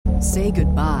Say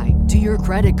goodbye to your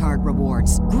credit card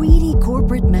rewards. Greedy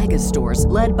corporate mega stores,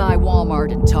 led by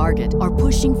Walmart and Target, are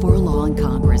pushing for a law in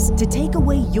Congress to take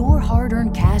away your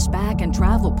hard-earned cash back and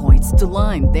travel points to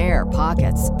line their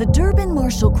pockets. The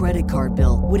Durbin-Marshall credit card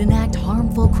bill would enact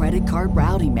harmful credit card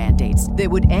routing mandates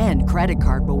that would end credit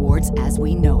card rewards as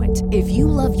we know it. If you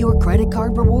love your credit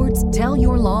card rewards, tell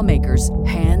your lawmakers,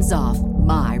 hands off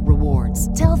my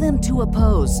rewards. Tell them to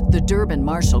oppose the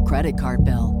Durbin-Marshall credit card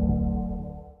bill.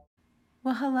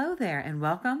 Well, hello there, and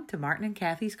welcome to Martin and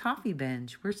Kathy's Coffee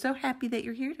Binge. We're so happy that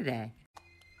you're here today.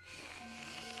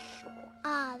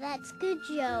 Ah, that's good,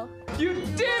 Joe. You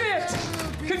did it!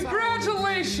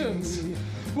 Congratulations!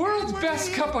 World's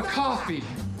best cup of coffee.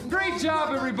 Great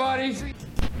job, everybody.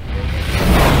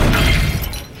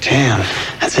 Damn,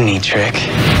 that's a neat trick.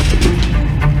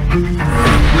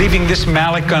 Leaving this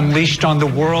Malik unleashed on the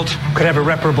world could have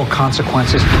irreparable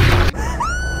consequences.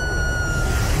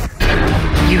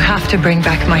 You have to bring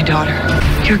back my daughter.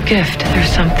 Your gift,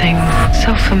 there's something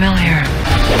so familiar.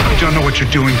 You don't know what you're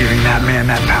doing giving that man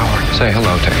that power. Say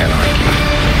hello to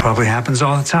anarchy. Probably happens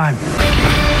all the time.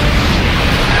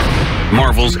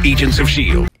 Marvel's Agents of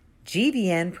S.H.I.E.L.D.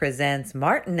 GVN presents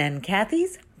Martin and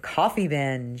Kathy's Coffee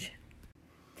Binge.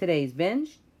 Today's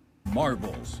binge: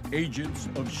 Marvel's Agents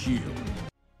of S.H.I.E.L.D.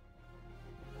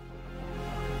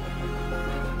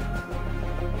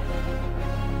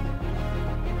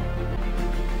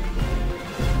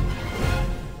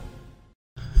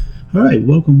 All right,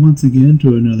 welcome once again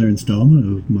to another installment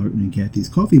of Martin and Kathy's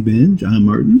Coffee Binge. I'm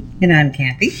Martin. And I'm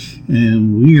Kathy.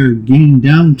 And we are getting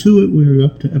down to it. We're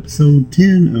up to episode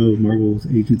 10 of Marvel's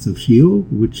Agents of S.H.I.E.L.D.,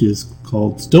 which is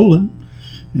called Stolen.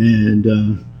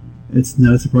 And it's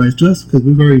not a surprise to us because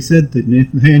we've already said that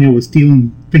Nathaniel was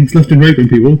stealing things left and right from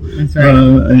people. That's right.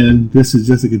 And this is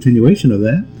just a continuation of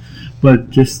that. But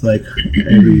just like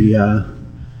every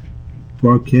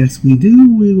broadcast we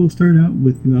do, we will start out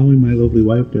with allowing my lovely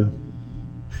wife to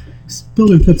spill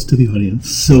their guts to the audience.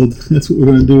 So that's what we're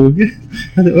going to do again.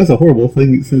 That was a horrible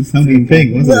thing, sounding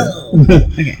thing, wasn't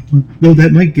it? Okay. Well,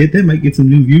 that might get some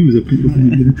new views. If people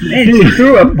It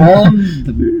threw up on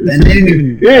and didn't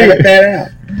even edit that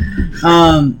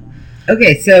out.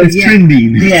 Okay, so it's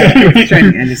trending. Yeah, it's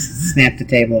trending. I just snapped the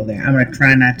table there. I'm going to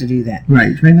try not to do that.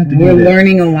 Right, try not to do that. We're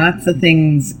learning lots of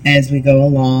things as we go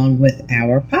along with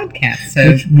our podcast.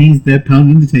 So, which means that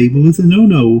pounding the table is a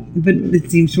no-no. But it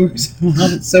seems to work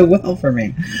so well for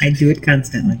me. I do it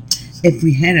constantly. If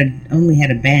we only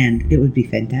had a band, it would be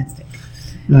fantastic.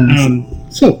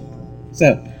 So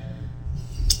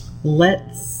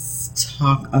let's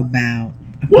talk about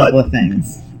a couple of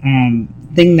things.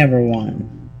 Thing number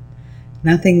one.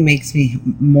 Nothing makes me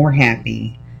more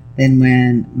happy than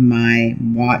when my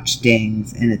watch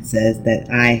dings and it says that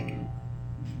I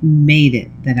made it,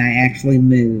 that I actually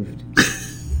moved.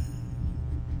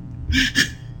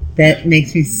 That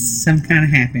makes me some kind of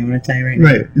happy. I'm going to tell you right now.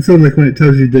 Right. It's sort of like when it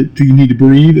tells you that you need to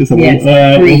breathe. It's like, yes,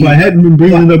 breathe. If I hadn't been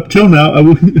breathing up till now, I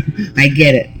wouldn't. I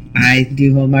get it. I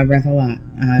do hold my breath a lot.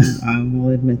 I will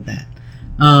admit that.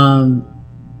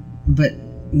 But,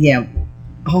 yeah.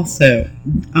 Also,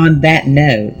 on that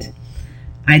note,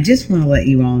 I just want to let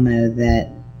you all know that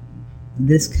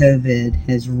this COVID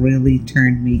has really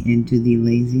turned me into the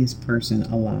laziest person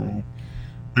alive.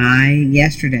 I,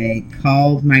 yesterday,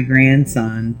 called my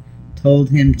grandson, told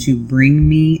him to bring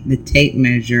me the tape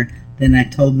measure, then I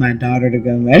told my daughter to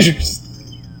go measure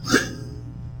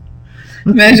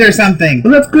something.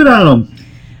 Well, that's good on him.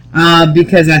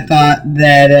 Because I thought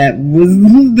that was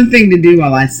the thing to do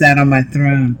while I sat on my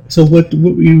throne. So what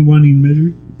were you wanting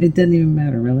measured? It doesn't even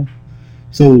matter, really.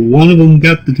 So one of them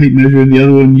got the tape measure and the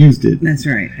other one used it. That's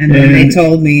right. And then they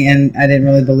told me, and I didn't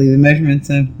really believe the measurement,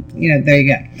 so, there you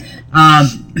go.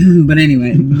 But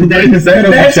anyway, that's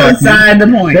beside the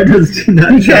point. That does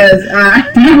not because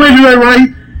did you measure that right?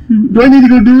 Do I need to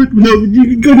go do it? No, you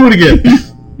can go do it again.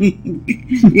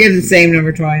 You have the same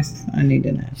number twice? I need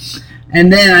to know. And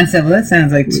then I said, well, that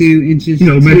sounds like 2 inches.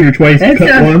 Measure twice,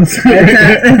 cut once.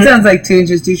 That sounds like 2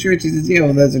 inches too short. She says, yeah,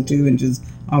 well, those are 2 inches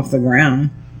off the ground.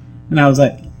 And I was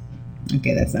like,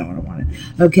 okay, that's not what I wanted.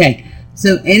 Okay,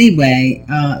 so anyway,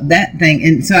 that thing,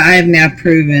 and so I have now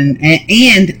proven,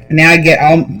 and now I get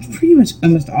pretty much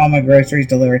almost all my groceries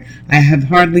delivered. I have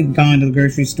hardly gone to the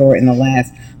grocery store in the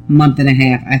last month and a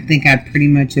half. I think I pretty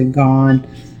much have gone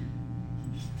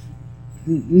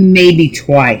maybe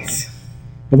twice.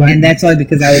 And that's only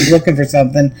because I was looking for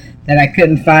something that I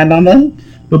couldn't find on them.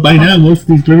 But by now, most of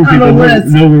these delivery people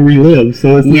know where we live.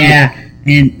 So it's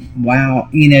and wow,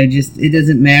 just it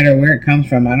doesn't matter where it comes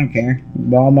from. I don't care.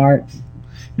 Walmart.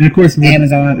 And of course, with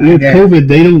Amazon. With COVID,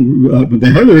 they don't.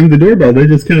 They hardly ring the doorbell. They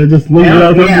just kind of leave it out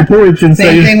on the porch and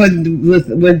Same thing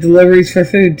with deliveries for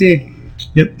food too.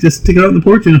 Yep, just stick it out on the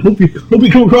porch and hope you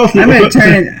come across it. I'm gonna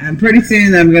turn it. Pretty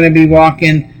soon, I'm gonna be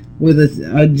walking with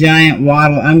a giant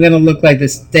waddle. I'm gonna look like the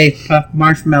Stay Puft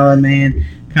Marshmallow Man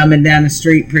coming down the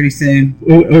street pretty soon.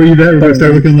 Or you better gonna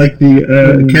start looking like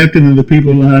the captain of the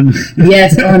people on.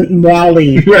 Yes, on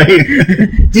Wally. Right.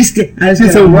 I was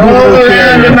just gonna roll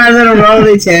around in my little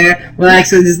rolly chair. Well,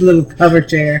 actually, this little cover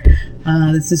chair.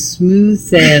 This is smooth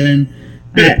sailing.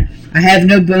 I have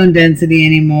no bone density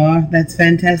anymore. That's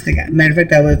fantastic. Matter of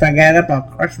fact, if I got up, I'll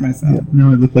crush myself. Yeah,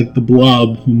 now I look like the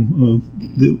Blob from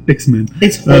the X-Men.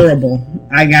 It's horrible.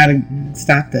 I gotta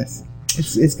stop this.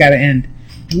 It's gotta end.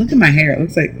 And look at my hair. It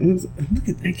looks like. Look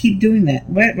at. I keep doing that.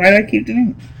 Why do I keep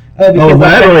doing it? Oh,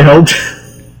 that really helped.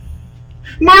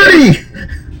 Marty!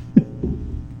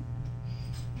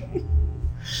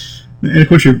 And of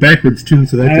course, you're backwards too,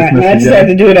 so that just messes I just have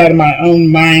to do it out of my own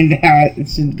mind how it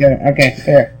should go. Okay,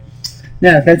 there.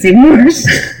 No, that's even worse.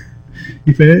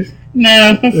 You finished?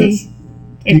 No.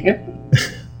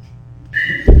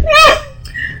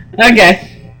 Okay.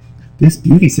 This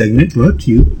beauty segment brought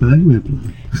to you by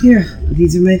Revlon. Here,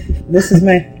 this is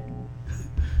my.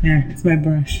 Yeah, it's my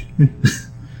brush. Who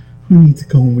needs a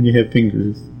comb when you have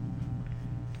fingers?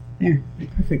 There,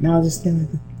 perfect. Now I'll just stay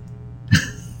with it.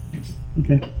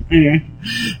 Okay. Anyway.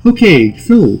 Okay,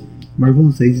 so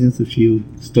Marvel's Agents of S.H.I.E.L.D.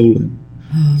 Stolen.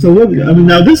 So what? I mean,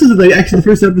 now this is actually the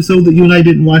first episode that you and I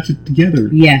didn't watch it together.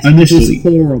 Yes, initially. It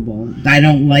was horrible. I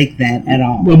don't like that at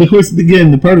all. Well, of course,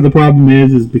 again, the part of the problem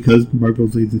is because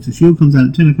Marvel's Agents of S.H.I.E.L.D. comes out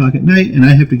at 10 o'clock at night, and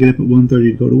I have to get up at 1:30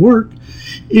 to go to work.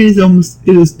 It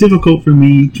is difficult for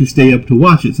me to stay up to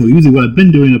watch it. So usually, what I've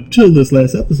been doing up till this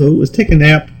last episode was take a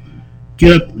nap,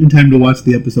 get up in time to watch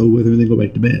the episode with her, and then go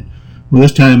back to bed. Well,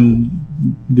 this time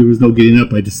there was no getting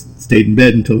up. I just stayed in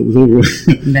bed until it was over.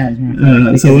 That was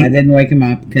my fault. I didn't wake him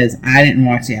up because I didn't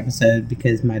watch the episode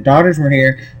because my daughters were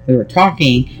here. We were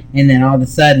talking, and then all of a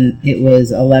sudden it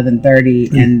was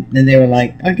 11:30, and then they were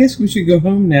like, "I guess we should go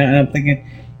home now." And I'm thinking,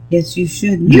 "Yes, you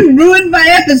should. You ruined my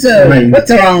episode. Right.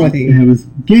 What's wrong with you?" And it was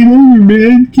game over,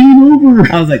 man. Game over.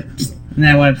 I was like, and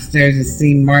I went upstairs to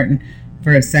see Martin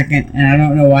for a second, and I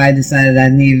don't know why I decided I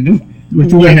needed to. But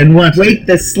you went ahead and watched Wake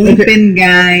the sleeping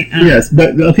guy up. Yes,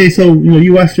 but okay, so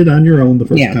you watched it on your own the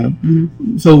first time.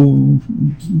 Mm-hmm. So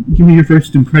give me your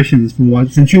first impressions from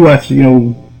watching, since you watched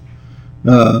live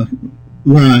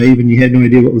and you had no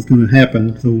idea what was going to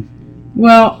happen. So,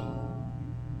 well,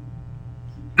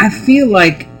 I feel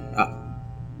like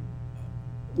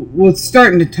we're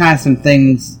starting to tie some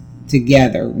things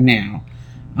together now,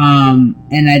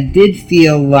 and I did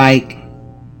feel like.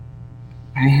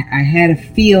 I had a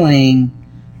feeling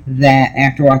that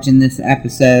after watching this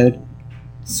episode,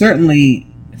 certainly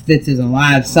Fitz is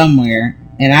alive somewhere,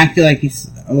 and I feel like he's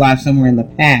alive somewhere in the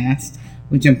past,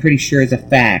 which I'm pretty sure is a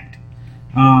fact.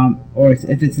 Or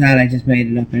if it's not, I just made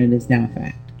it up, and it is now a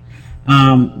fact.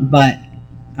 But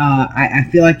I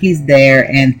feel like he's there,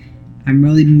 and I'm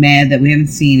really mad that we haven't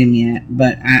seen him yet,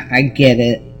 but I get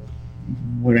it.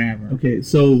 Whatever. Okay,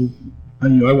 so I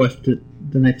watched it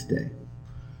the next day.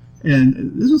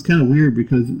 And this was kind of weird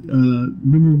because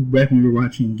remember back when we were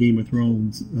watching Game of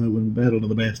Thrones when Battle of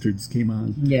the Bastards came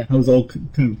on? Yeah. I was all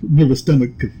kind of near the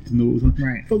stomach to know what was on.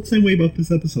 Right. I felt the same way about this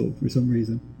episode for some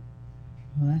reason.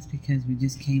 Well, that's because we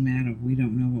just came out of we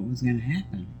don't know what was going to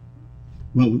happen.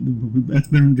 Well, that's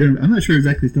been. I'm not sure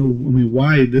exactly still. I mean,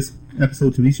 why this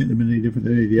episode to me shouldn't have been any different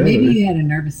than any of the others. Maybe you had a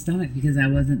nervous stomach because I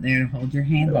wasn't there to hold your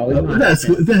hand while we watched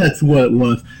That's what it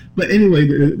was. But anyway,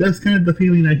 that's kind of the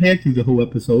feeling I had through the whole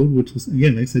episode, which was,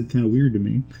 again, like I said, kind of weird to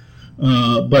me.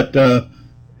 But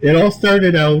it all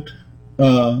started out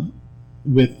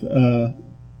with the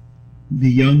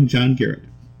young John Garrett.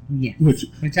 Yes. Which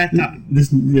I thought.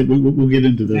 We'll get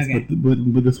into this, okay.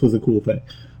 but this was a cool thing.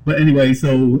 But anyway,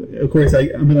 so of course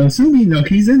I'm assuming now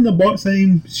he's in the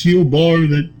same S.H.I.E.L.D. bar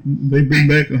that they bring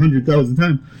back 100,000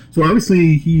 times. So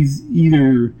obviously he's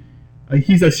either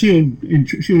he's a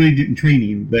S.H.I.E.L.D. agent in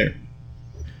training there.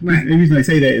 Right. The reason I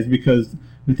say that is because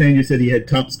Nathaniel said he had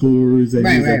top scores and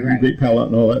he's a great pilot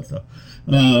and all that stuff.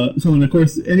 And of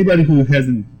course anybody who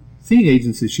hasn't seen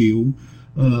Agents of S.H.I.E.L.D.,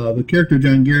 the character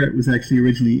John Garrett was actually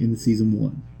originally in season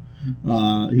 1.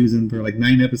 He was in for like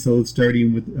 9 episodes,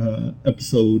 starting with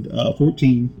episode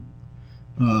 14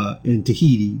 in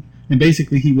Tahiti. And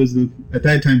basically, he was at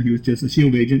that time he was just a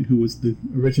S.H.I.E.L.D. agent who was the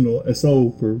original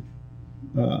SO for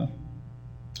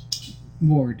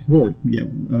Ward.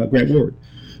 Grant Ward.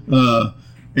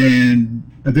 And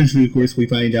eventually, of course, we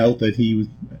find out that he was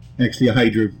actually a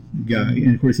Hydra guy.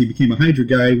 And, of course, he became a Hydra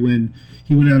guy when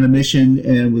he went on a mission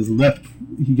and was left.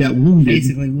 He got wounded.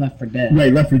 Basically left for dead.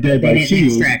 Right, left for dead by S.H.I.E.L.D.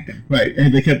 Extract him. Right,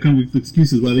 and they kept coming with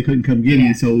excuses why they couldn't come get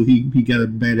him, so he got a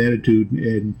bad attitude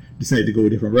and decided to go a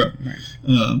different route. Right.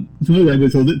 So anyway,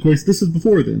 of course, this is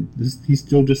before then. He's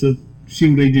still just a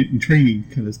S.H.I.E.L.D. agent in training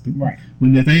kind of stuff. Right.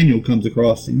 When Nathaniel comes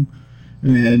across him,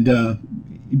 and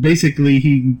basically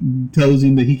he tells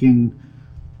him that he can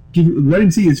let him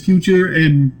see his future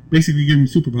and basically give him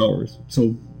superpowers.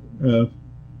 So,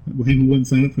 he wouldn't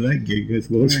sign up for that gig, I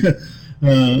suppose. Right.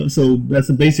 So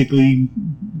that's basically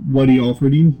what he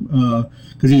offered him,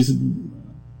 because he's.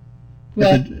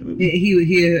 Well,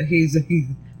 he's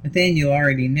Nathaniel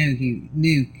already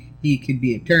knew he could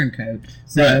be a turncoat.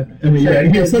 So, I mean,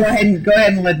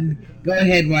 go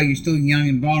ahead while you're still young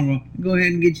and vulnerable. Go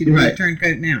ahead and get you to be a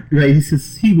turncoat now. Right.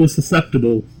 He was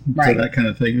susceptible to that kind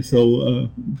of thing, so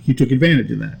he took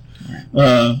advantage of that.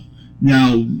 Right.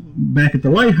 Now, back at the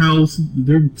lighthouse,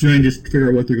 they're trying to just figure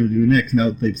out what they're going to do next. Now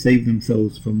that they've saved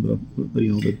themselves from the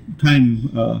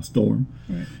time storm,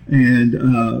 right. And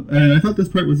I thought this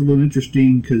part was a little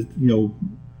interesting because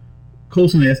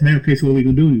Coulson asked, "Man, okay, so what are we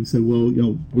going to do?" He said, "Well,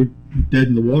 we're dead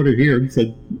in the water here." He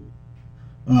said,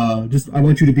 I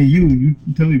want you to be you. You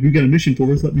tell me if you got a mission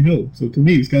for us. Let me know." So to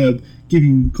me, it's kind of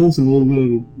giving Coulson a little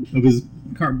bit of his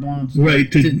carte blanche,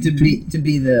 right? To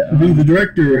be the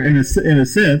director, right. in a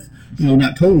sense.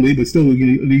 Not totally, but still, we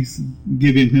can at least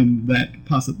giving him that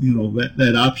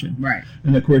that option. Right.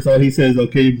 And of course, all he says,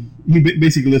 okay, he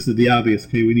basically listed the obvious.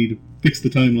 Okay, we need to fix the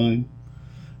timeline.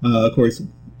 Of course,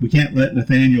 we can't let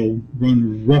Nathaniel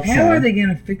run roughshod. How are they going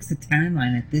to fix the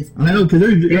timeline at this point? I know, because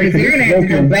they're going to have to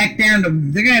go back down to.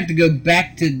 They're going to have to go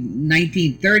back to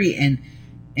 1930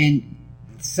 and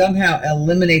somehow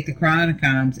eliminate the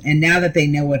Chronicons. And now that they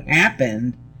know what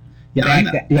happened. I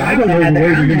don't know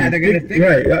how they're going to fix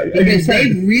it. Right. Because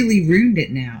they've really ruined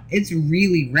it now. It's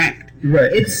really wrecked.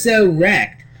 Right. It's so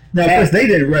wrecked. Now, of course, they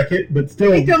didn't wreck it, but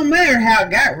still. It don't matter how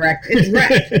it got wrecked. It's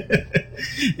wrecked.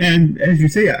 And as you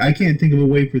say, I can't think of a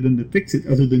way for them to fix it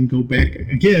other than go back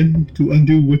again to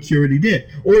undo what you already did.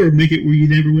 Or make it where you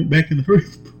never went back in the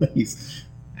first place.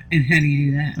 And how do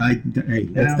you do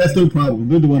that? That's no problem.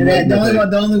 They're the one.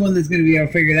 The only one that's going to be able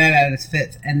to figure that out is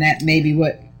Fitz. And that may be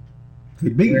what...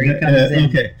 Could be.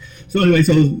 Okay. So anyway,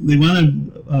 so they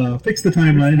want to fix the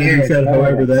timeline. As you said,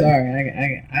 however, that.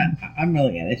 Sorry, I'm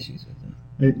really got issues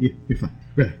with it. You're fine.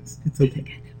 Relax. It's okay.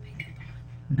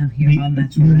 I'm here on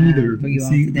Natural for you all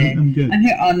See, today. I'm good. I'm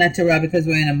here on Natural because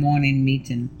we're in a morning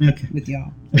meeting with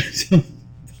y'all.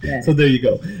 So there you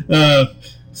go.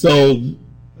 So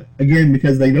again,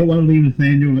 because they don't want to leave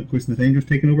Nathaniel, and of course Nathaniel's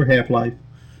taking over Half-Life,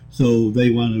 so they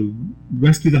want to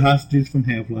rescue the hostages from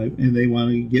Half-Life, and they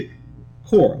want to get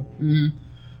Cora. Mm-hmm.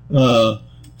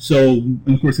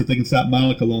 And of course, if they can stop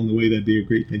Malik along the way, that'd be a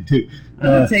great thing too.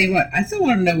 I'll tell you what, I still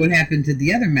want to know what happened to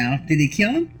the other Malik. Did he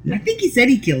kill him? Yeah. I think he said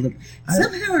he killed him.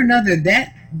 Somehow or another,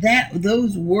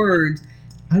 those words.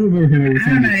 I don't remember him ever saying.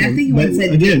 I don't know. I think he once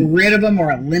said get rid of him or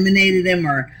eliminated him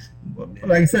or.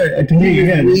 Like I said, to me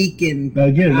again, weak and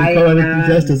again, it's poetic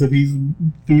justice if he's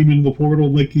threw him in the portal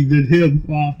like he did him.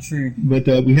 Well, true. But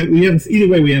we haven't either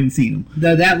way. We haven't seen him.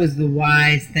 Though that was the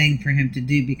wise thing for him to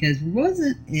do, because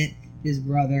wasn't it his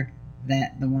brother the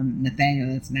one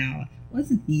Nathaniel that's now,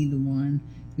 wasn't he the one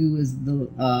who was the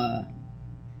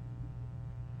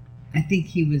I think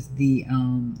he was the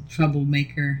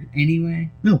troublemaker anyway.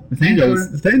 No,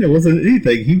 Nathaniel wasn't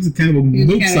anything. He was kind of a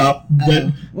milksop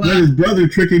that let his brother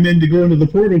trick him into going to the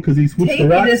portal because he switched the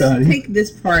rocks on him. Take this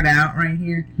part out right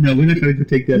here. No, we're not going to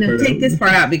take that part out. No, take this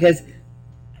part out because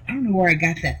I don't know where I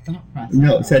got that thought process.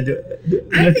 No, it said.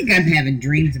 I think I'm having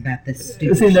dreams about this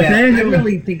stupid show. I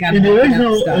really think I'm having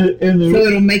stuff. So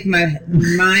it'll make my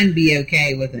mind be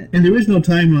okay with it. In the original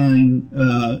timeline,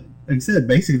 like I said,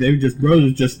 basically they were just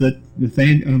brothers. Just that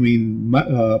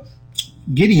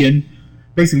Gideon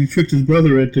basically tricked his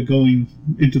brother into going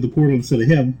into the portal instead of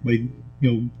him by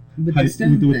with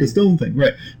the stone thing.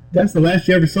 Right. That's the last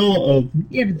you ever saw of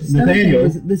Nathaniel.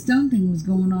 The stone thing was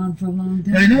going on for a long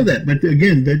time. I know that, but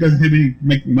again, that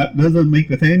doesn't make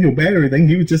Nathaniel bad or anything.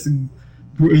 He was just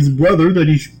his brother that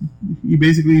he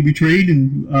basically betrayed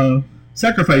and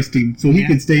sacrificed him so he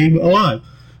could stay alive.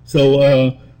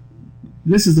 So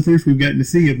this is the first we've gotten to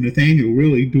see of Nathaniel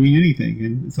really doing anything,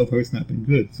 and so far it's not been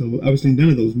good. So obviously none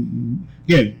of those.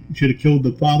 Again, you should have killed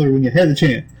the father when you had the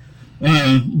chance.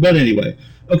 But anyway,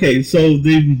 okay, so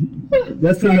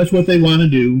that's pretty much what they want to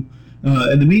do.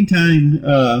 In the meantime,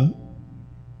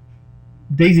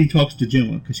 Daisy talks to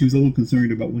Gemma because she was a little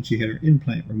concerned about when she had her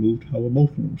implant removed, how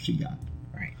emotional she got.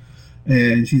 Right.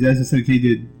 And she's asked us, okay,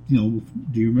 do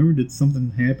you remember, did something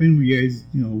happen? Were you guys,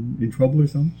 in trouble or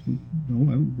something?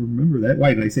 No, I don't remember that.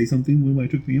 Why, did I say something when I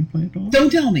took the implant off?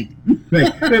 Don't tell me.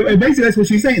 Right. And basically, that's what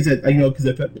she's saying. Is that, because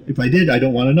if I did, I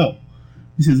don't want to know.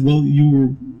 He says, well, you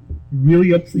were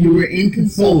really upset. You were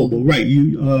inconsolable. Right.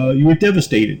 You were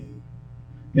devastated.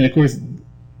 And of course,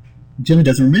 Jenna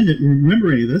doesn't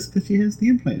remember any of this because she has the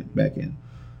implant back in.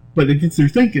 But it gets her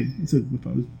thinking. He said, if I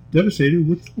was devastated,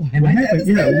 what happened?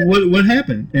 Yeah, what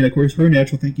happened? And of course, her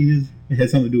natural thinking is it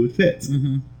has something to do with Fitz.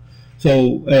 Mm-hmm.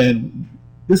 So, and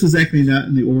this was actually not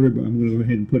in the order, but I'm going to go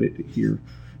ahead and put it here.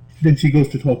 Then she goes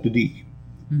to talk to Deke.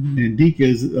 Mm-hmm. And Deke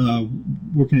is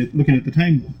looking at the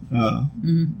time,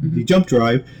 the jump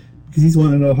drive, because he's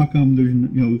wanting to know how come there's,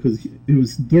 because it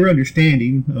was their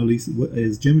understanding, at least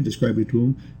as Jim described it to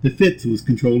him, that Fitz was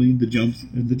controlling the jumps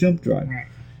and the jump drive. Right.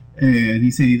 And he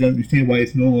said he doesn't understand why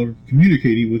it's no longer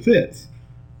communicating with Fitz.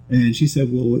 And she said,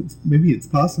 well, maybe it's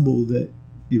possible that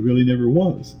it really never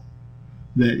was.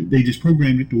 That they just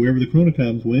programmed it to wherever the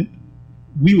chronocoms went,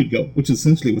 we would go, which is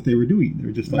essentially what they were doing. They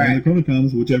were just following the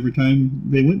chronocoms whichever time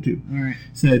they went to. Right.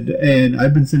 Said, and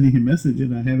I've been sending him message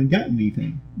and I haven't gotten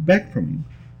anything back from him.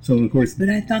 So, of course... But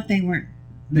I thought they weren't...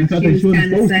 They thought they were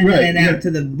kind of sending it out to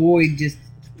the boy just...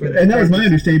 And that was my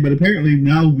understanding, but apparently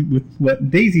now with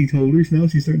what Daisy told her, now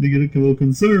she's starting to get a little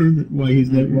concerned why he's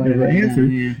never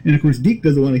answered. Yeah. And of course, Deke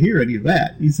doesn't want to hear any of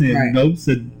that. He's saying, nope,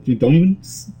 said, you don't even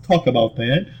talk about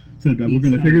that. Said, we're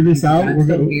going to figure this out. We're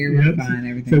going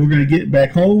to so we're going to get back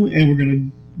home and we're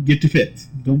going to get to Fitz.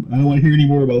 I don't want to hear any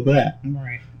more about that.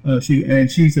 Right.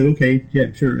 She said, okay,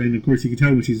 yeah, sure. And of course, you can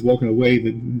tell when she's walking away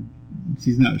that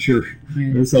she's not sure.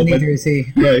 Yeah, so, neither is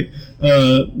he. Right.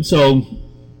 So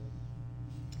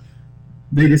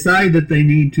they decide that they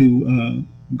need to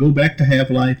go back to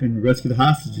Half-Life and rescue the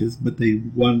hostages, but they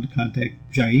wanted to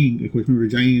contact Jaine. Of course, remember,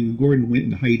 Jaine and Gordon went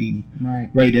into hiding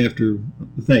right after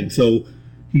the thing. So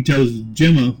he tells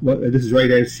Gemma, this is right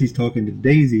after she's talking to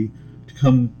Daisy, to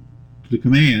come to the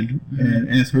command and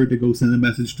ask her to go send a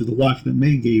message to the watch that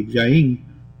May gave Jaine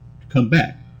to come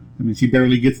back. I mean, she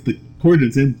barely gets the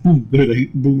coordinates in, boom, there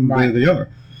they are.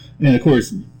 And of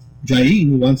course,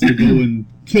 Jaine wants to go and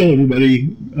kill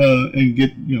everybody and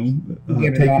get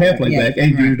take Half-Life back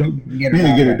and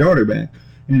get her daughter back.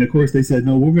 And of course, they said,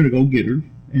 no, we're going to go get her.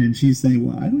 And she's saying,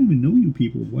 well, I don't even know you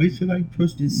people. Why should I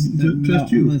trust you?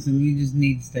 Listen, you just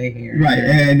need to stay here. Right.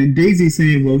 And Daisy's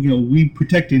saying, well, we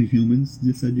protect Inhumans.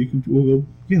 Just said we'll go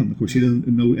get them. Of course, she doesn't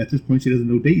know, at this point, she doesn't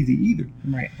know Daisy either.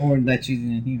 Right. Or that she's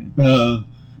an Inhuman.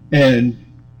 And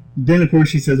then, of course,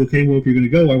 she says, okay, well, if you're going to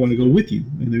go, I want to go with you.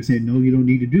 And they're saying, no, you don't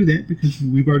need to do that because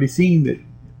we've already seen that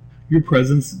your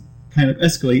presence kind of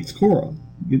escalates Cora.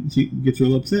 She gets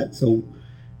real upset. So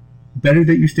better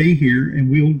that you stay here and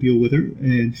we'll deal with her.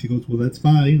 And she goes, well, that's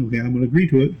fine. Okay, I'm going to agree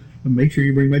to it. But make sure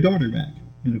you bring my daughter back.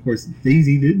 And, of course,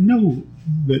 Daisy didn't know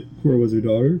that Cora was her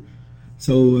daughter.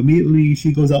 So immediately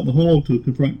she goes out in the hall to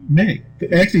confront May.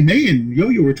 Actually, May and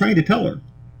Yo-Yo were trying to tell her.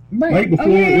 Right before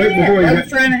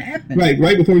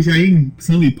Jaine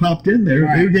suddenly popped in there,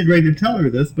 they were getting ready to tell her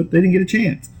this, but they didn't get a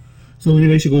chance. So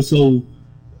anyway, she goes, so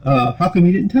how come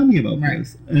you didn't tell me about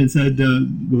this? And said,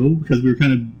 well, because we were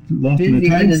kind of lost in a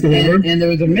time storm, and there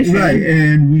was a mission, right?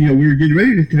 And we were getting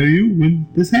ready to tell you when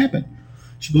this happened.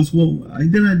 She goes, well,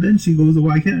 then she goes,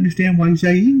 well, I can't understand why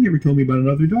Jaine never told me about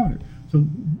another daughter. So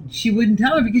she wouldn't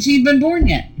tell her because she hadn't been born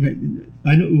yet.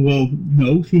 I know. Well,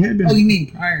 no, she had been. Oh, you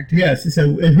mean prior to? Yes.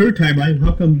 So in her timeline,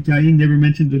 how come Jaine never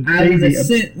mentioned it? I would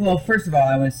assume. Well, first of all,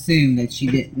 I would assume that she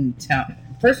didn't tell.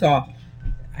 First of all,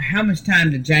 how much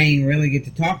time did Jaine really get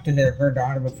to talk to her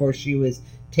daughter before she was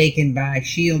taken by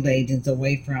SHIELD agents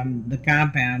away from the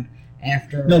compound?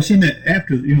 After she meant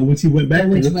after, when she went back.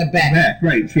 When she went back.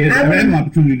 Right. She had an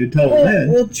opportunity to tell her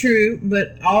then. Well, true,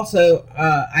 but also,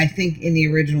 I think in the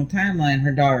original timeline,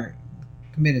 her daughter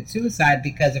committed suicide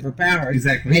because of her powers.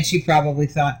 Exactly. And she probably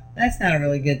thought, that's not a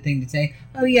really good thing to say.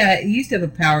 Oh, yeah, I used to have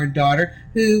a powered daughter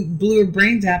who blew her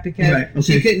brains out because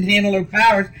she couldn't handle her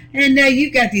powers. And now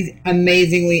you've got these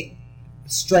amazingly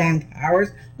strong powers.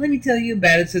 Let me tell you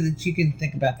about it so that you can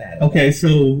think about that. Okay,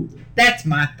 so that's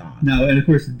my thought. Now, and of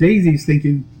course, Daisy's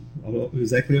thinking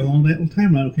exactly along that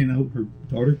timeline. Okay, now her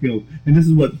daughter, and this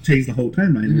is what changed the whole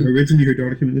timeline. Mm-hmm. Originally, her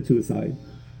daughter committed suicide.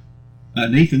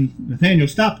 Nathaniel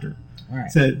stopped her.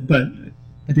 Right. Said, but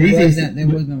Daisy's, there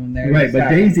was no one there. Right, but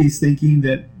Daisy's thinking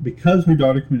that because her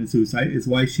daughter committed suicide is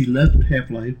why she left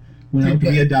Half-Life, went out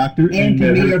to be a doctor, and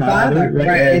to be her father. Right.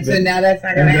 And so now that's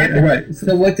not going to happen. Right.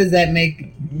 So what does that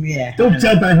make? Yeah. Don't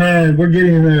jump ahead. We're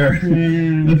getting there.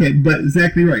 Okay, but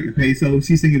exactly right. Okay, so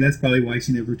she's thinking that's probably why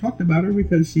she never talked about her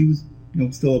because she was,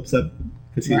 still upset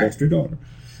because she lost her daughter.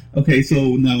 Okay,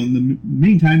 so now in the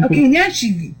meantime... Okay,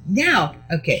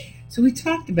 okay. So we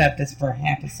talked about this for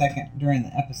half a second during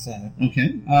the episode.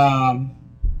 Okay.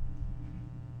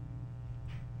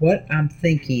 What I'm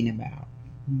thinking about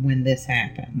when this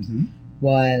happened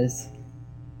was,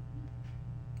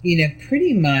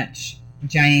 pretty much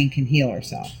Diane can heal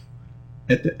herself.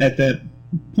 At that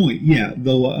point, yeah.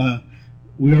 Though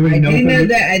we already know.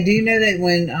 I do know that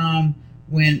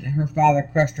when her father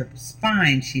crushed her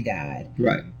spine, she died.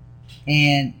 Right.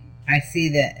 And I see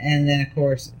that, and then of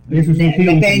course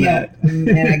Nathaniel, and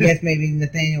I guess maybe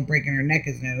Nathaniel breaking her neck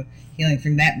is no healing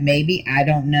from that. Maybe, I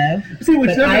don't know. See,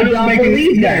 which I don't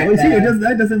believe that.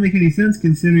 That doesn't make any sense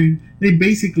considering they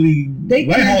basically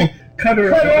cut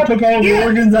her, took all the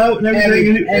organs out and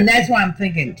everything. And that's why I'm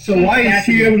thinking. So why is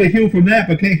she able to heal from that,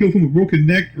 but can't heal from a broken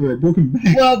neck or a broken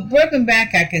back? Well, broken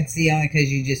back I can see only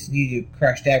because you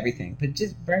crushed everything, but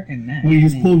just broken neck. Well, you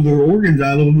just pulled their organs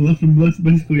out of them and left them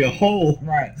basically a hole.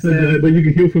 Right. So, but you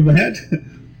can heal from that.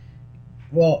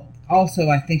 Well, also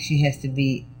I think she has to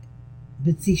be,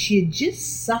 but see, she had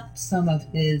just sucked some of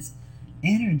his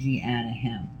energy out of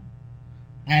him.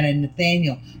 Out of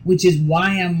Nathaniel, which is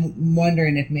why I'm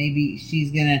wondering if maybe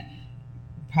she's gonna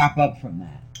pop up from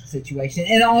that situation.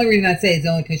 And the only reason I say it's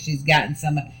only because she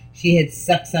had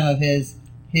sucked some of his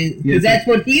because that's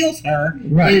what heals her.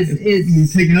 Right,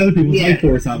 is taking other people's life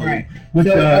force out of her. Which,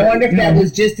 so I wonder if that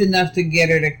was just enough to get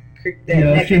her to crick that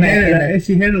neck. If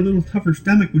she had a little tougher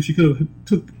stomach, when she could have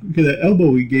took that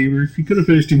elbow he gave her, she could have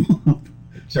finished him off.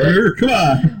 Sure, come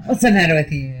on. What's the matter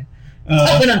with you?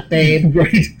 Open up, babe.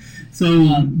 Right.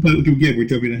 So, but again, we're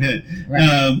jumping ahead.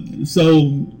 Right.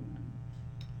 So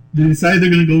they decide they're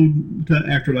going to go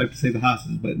to Afterlife to save the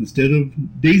hostages, but instead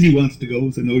of Daisy wants to go,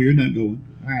 so no, you're not going.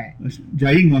 Right.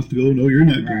 Jaine wants to go, no, you're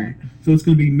not going. So it's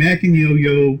going to be Mac and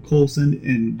Yo-Yo, Coulson,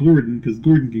 and Gordon, because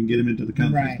Gordon can get him into the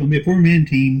council. It's going to be a 4-man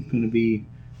team. It's going to be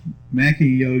Mac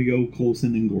and Yo-Yo,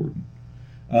 Coulson, and Gordon.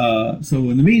 So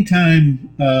in the meantime,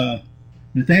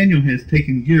 Nathaniel has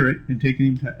taken Garrett and taken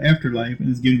him to Afterlife and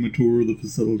is giving him a tour of the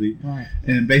facility. Right.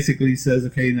 And basically says,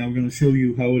 okay, now we're going to show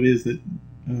you how it is that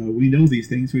we know these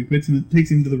things. So he takes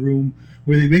him to the room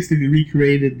where they basically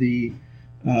recreated the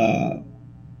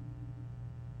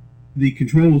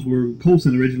controls where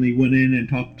Coulson originally went in and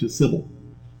talked to Sybil.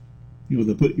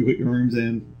 They put your arms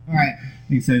in. Right.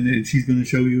 He said that she's going to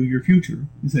show you your future.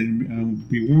 He said,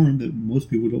 be warned that most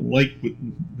people don't like what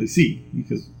they see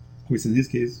because, of course, in his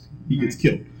case, he gets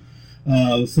killed.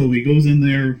 So he goes in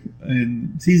there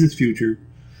and sees his future.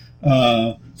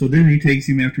 So then he takes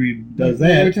him after he does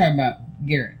that. We're talking about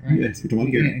Garrett, right? Yes, we're talking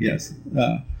about Garrett, yes.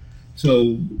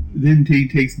 So then he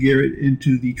takes Garrett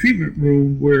into the treatment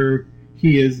room where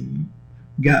he has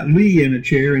got Lee in a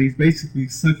chair and he's basically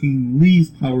sucking Lee's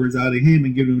powers out of him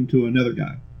and giving them to another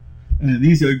guy. And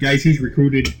these are guys he's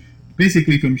recruited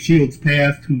basically from S.H.I.E.L.D.'s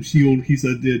past, who S.H.I.E.L.D. he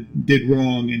said did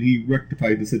wrong, and he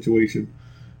rectified the situation.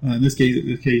 In this case,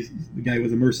 the guy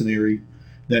was a mercenary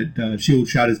that S.H.I.E.L.D.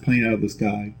 shot his plane out of the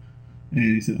sky.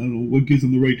 And he said, I don't know, what gives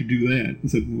him the right to do that? I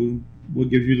said, well, what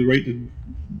gives you the right to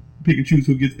pick and choose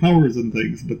who gets powers and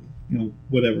things? But,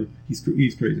 whatever. He's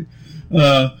crazy.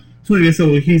 So anyway,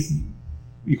 so he's,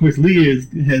 of course, Lee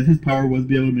has his power was to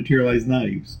be able to materialize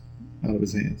knives out of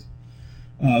his hands.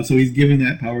 So he's giving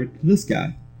that power to this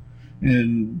guy.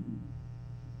 And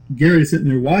Garrett is sitting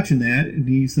there watching that, and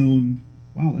he's saying,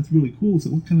 wow, that's really cool. So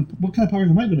what kind of powers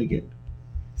am I going to get?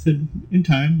 He said, in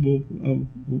time,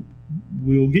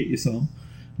 we'll get you some.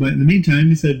 But in the meantime,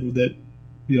 he said that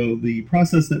the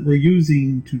process that we're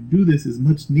using to do this is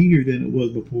much neater than it was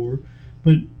before,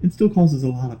 but it still causes a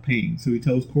lot of pain. So he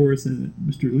tells Chorus and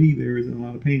Mr. Lee there is in a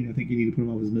lot of pain. I think you need to put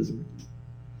him out of his misery.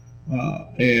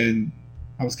 And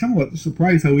I was kind of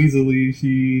surprised how easily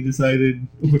she decided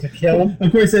to kill him.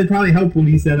 Of course, it probably helped when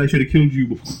he said, I should have killed you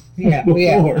before. Yeah. Oh,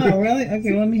 really?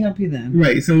 Okay, let me help you then.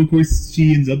 Right, so of course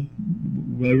she ends up,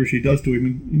 whatever she does to him,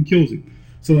 and kills him.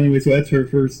 So anyway, so that's her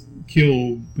first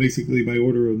kill, basically, by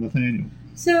order of Nathaniel.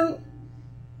 So,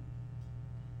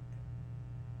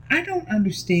 I don't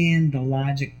understand the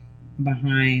logic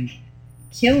behind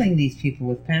killing these people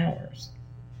with powers.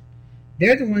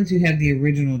 They're the ones who have the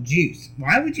original juice.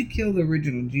 Why would you kill the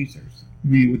original juicers? I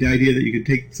mean, with the idea that you could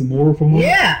take some more from them?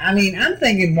 Yeah, I mean, I'm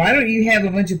thinking, why don't you have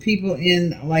a bunch of people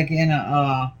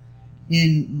well,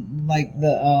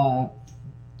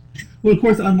 of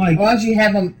course, unlike... Why don't you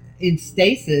have them in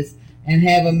stasis and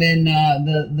have them in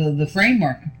the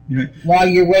framework? Right. While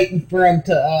you're waiting for them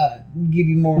to give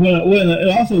you more. Well, it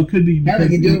also could be because now they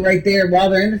can do it right there while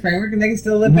they're in the framework, and they can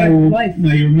still live their life.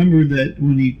 Now you remember that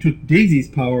when he took Daisy's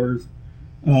powers,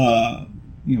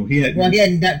 he hadn't. Well, he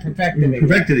hadn't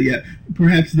perfected it yet.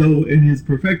 Perhaps though, in his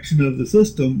perfection of the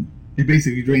system, it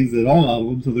basically drains it all out of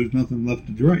him, so there's nothing left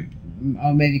to drink.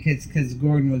 Oh, maybe because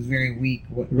Gordon was very weak.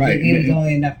 Right. He was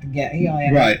only enough to get. He only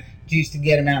had enough juice to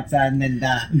get him outside and then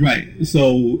die. Right.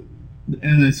 So,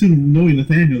 and I assume knowing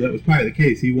Nathaniel, that was probably the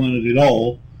case. He wanted it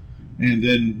all, and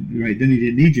then then he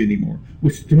didn't need you anymore.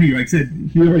 Which to me, like I said,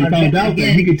 he already found out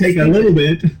that he could take a little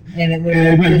bit and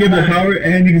might give him power,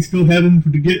 and he could still have him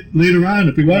to get later on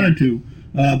if he wanted to.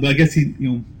 But I guess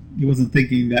he wasn't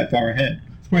thinking that far ahead.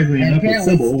 Surprisingly enough, with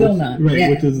Sybil, still not. Right? Yeah,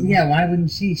 Which is why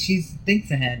wouldn't she? She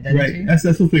thinks ahead, doesn't she? That's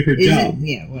supposed to be her job.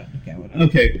 Yeah. Whatever.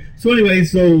 Okay. So anyway,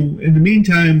 in the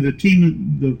meantime, the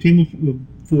team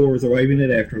of 4 is arriving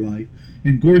at Afterlife,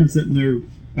 and Gordon's sitting there.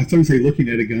 I started to say looking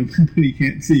at a gun, but he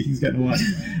can't see. He's got no eyes.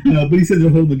 But he said they're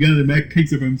holding the gun, and Mac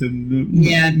takes it from him. Said,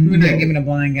 we're not giving a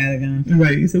blind guy the gun.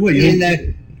 Right. He said, "What?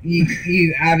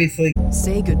 You obviously."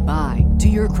 Say goodbye to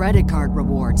your credit card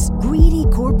rewards. Greedy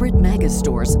corporate mega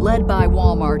stores, led by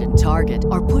Walmart and Target,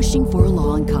 are pushing for a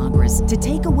law in Congress to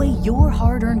take away your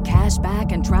hard-earned cash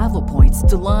back and travel points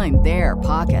to line their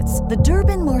pockets. The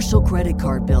Durbin-Marshall credit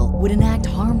card bill would enact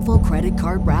harmful credit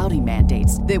card routing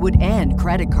mandates that would end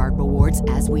credit card rewards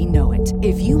as we know it.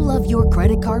 If you love your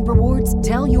credit card rewards,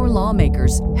 tell your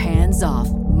lawmakers, hands off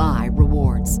my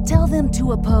rewards. Tell them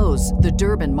to oppose the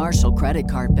Durbin-Marshall credit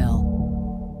card bill.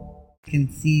 You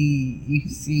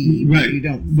see, right? But you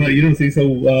don't. But you don't see. So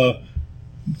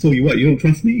you what? You don't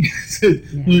trust me?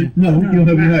 No, you don't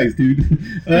have any eyes, dude.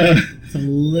 It's a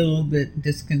little bit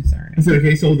disconcerting.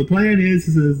 So the plan is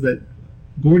that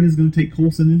Gordon is going to take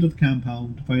Coulson into the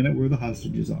compound to find out where the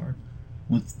hostages are.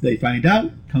 Once they find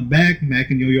out, come back. Mac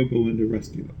and Yo-Yo go in to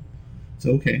rescue them.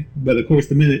 So but of course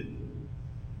the minute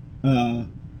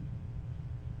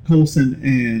Coulson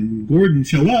and Gordon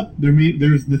show up,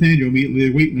 there's Nathaniel immediately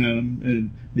waiting on them,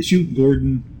 and they shoot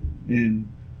Gordon, and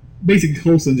basically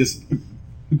Coulson just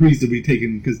agrees to be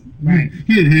taken because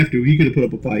he didn't have to. He could have put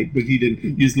up a fight, but he didn't.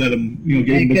 He just let him, give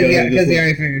him because he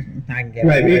already figured I can get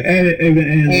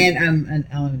and I'm an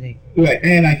LMD. Right,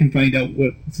 and I can find out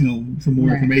what some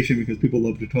more information because people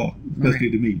love to talk,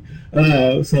 especially to me.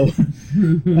 So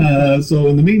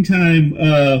in the meantime.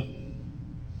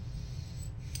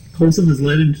 Coulson is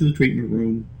led into the treatment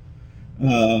room,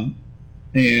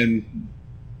 and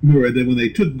remember that when they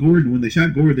took Gordon, when they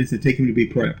shot Gordon, they said take him to be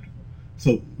prepped.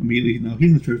 So immediately now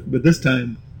he's in the truth, but this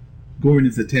time Gordon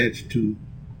is attached to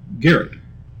Garrett,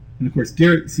 and of course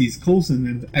Garrett sees Coulson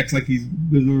and acts like he's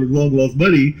with a long lost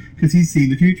buddy because he's seen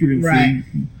the future and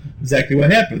seen exactly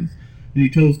what happens. And he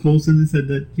tells Coulson and said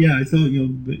that I saw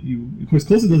that you. Of course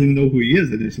Coulson doesn't even know who he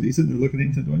is initially. He's sitting there looking at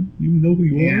him and said, "Do you know who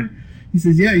you are?" He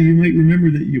says, "Yeah, you might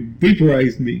remember that you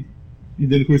vaporized me." And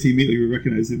then, of course, he immediately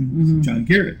recognized him as John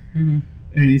Garrett. Mm-hmm.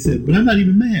 And he said, "But I'm not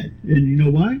even mad. And you know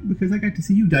why? Because I got to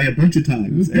see you die a bunch of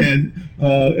times." And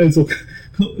so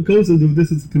Coulson,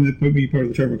 this is going to be part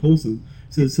of the charm of Coulson,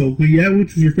 says, "So,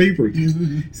 which was your favorite?" He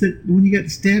said, "When you got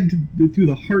stabbed through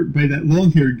the heart by that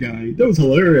long-haired guy. That was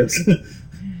hilarious."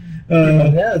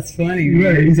 That was funny.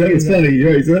 Right, he said it was funny.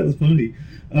 Right, so that was funny.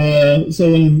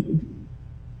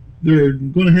 They're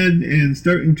going ahead and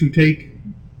starting to take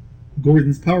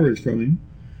Gordon's powers from him.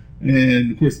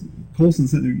 And, of course, Coulson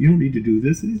said, "You don't need to do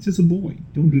this. He's just a boy.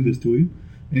 Don't do this to him."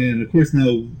 And, of course,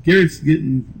 now Garrett's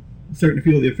starting to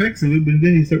feel the effects of it, but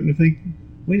then he's starting to think,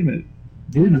 wait a minute,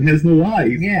 Gordon has no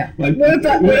eyes. Yeah. Like, what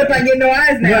if I get no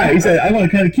eyes now? Right. He said, "I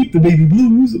want to kind of keep the baby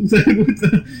blues." He said, "Am I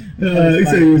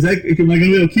going to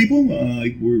be able to keep them?"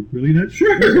 We're really not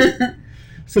sure.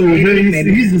 So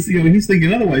he's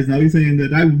thinking otherwise now. He's saying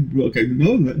that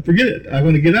no, forget it. I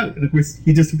want to get out. And of course,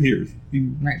 he disappears.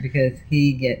 Right, because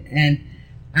and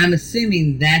I'm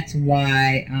assuming that's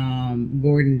why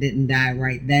Gordon didn't die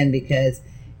right then, because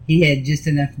he had just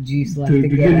enough juice left to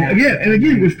get out. Yeah, and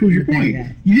again, which proves your point.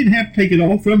 You didn't have to take it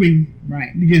all from him.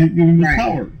 Right. To give him his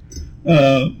power.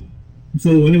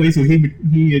 So anyway, so he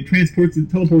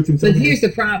teleports himself. But here's the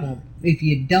problem: if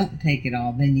you don't take it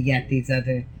all, then you got these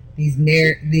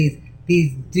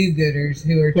do-gooders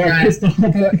who are trying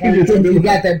who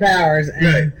got their powers.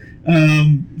 Right.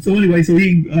 So anyway, so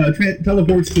he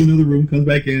teleports to another room, comes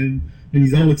back in, and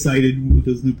he's all excited with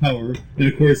his new power. And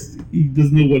of course, he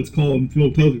doesn't know what it's called. And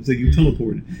Phil tells him, "You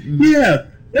teleported." Mm-hmm. Yeah,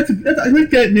 that's I like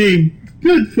that name.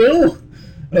 Good, Phil.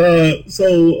 He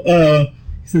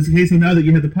says, "Okay, so now that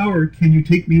you have the power, can you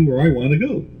take me where I want to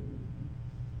go?"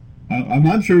 I'm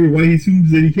not sure why he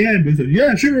assumes that he can, but he said,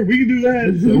 "Yeah, sure, we can do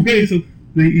that." So, okay, so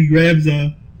he grabs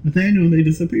Nathaniel and they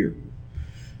disappear.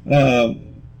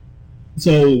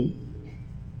 So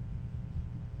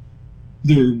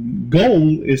their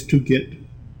goal is to get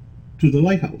to the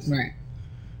lighthouse. Right.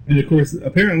 And of course,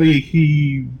 apparently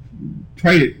he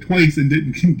tried it twice and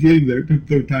didn't get him there. It took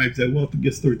third time. Said, well, I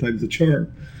guess third time's a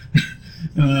charm.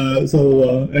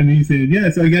 And he said, yeah,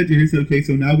 so I got you here. He said, okay,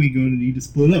 so now we're going to need to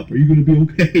split up. Are you going to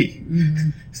be okay? Mm-hmm.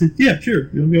 He said, yeah, sure,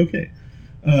 you'll be okay.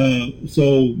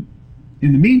 So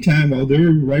in the meantime, while they're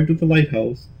arrived at the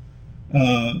lighthouse,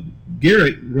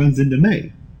 Garrett runs into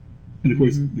May. And of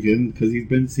course, again, because he's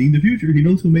been seeing the future, he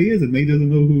knows who May is, and May doesn't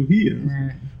know who he is.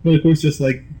 Right. But of course, just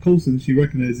like Coulson, she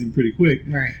recognizes him pretty quick.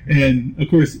 Right. And of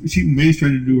course, May's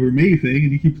trying to do her May thing,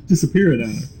 and he keeps disappearing on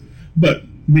her. But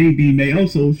May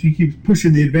also, she keeps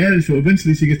pushing the advantage, so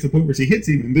eventually she gets to the point where she hits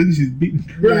him, and then she's beating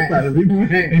the crap out of him.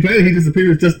 Right. And finally he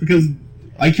disappears just because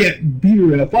I can't beat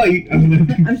her in a fight. I'm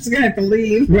just going to have to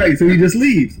leave. Right, so he just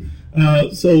leaves.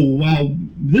 So while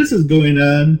this is going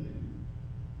on,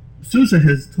 Sousa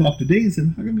has talked to Dave and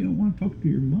said, how come you don't want to talk to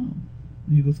your mom?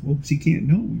 And he goes, well, she can't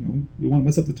know. We want to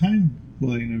mess up the timeline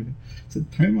and everything. I said,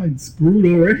 timeline's screwed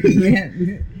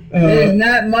already. There's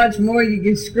not much more you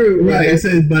can screw. Right. I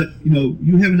said, but,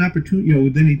 you have an opportunity.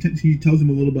 Then he tells him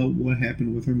a little about what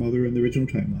happened with her mother in the original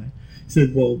timeline. He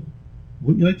said, well,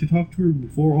 wouldn't you like to talk to her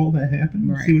before all that happened?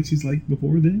 Right. See what she's like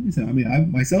before then? He said, I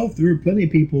myself, there are plenty of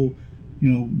people,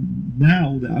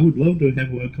 now that I would love to have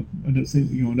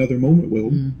another moment with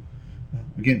them.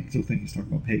 Again, still think he's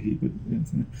talking about Peggy, but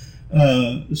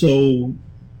so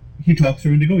he talks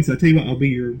her into going. He said, I'll tell you what, I'll be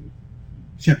your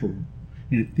chaperone.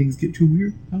 And if things get too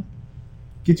weird, I'll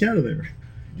get you out of there.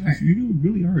 Right. Said, you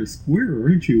really are a square,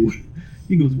 aren't you?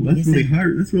 He goes, well, that's really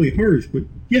hard. That's really harsh, but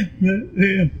yeah.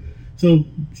 So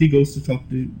she goes to talk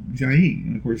to Jiaying,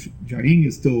 and of course, Jiaying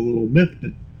is still a little myth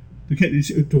that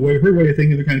her way of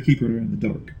thinking, they're kind of keeping her in the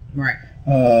dark. Right.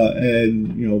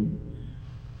 And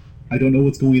I don't know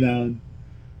what's going on.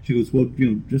 She goes, well,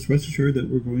 just rest assured that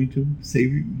we're going to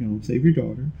save your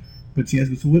daughter. But she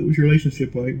asks, so what was your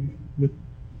relationship like with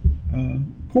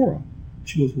Cora?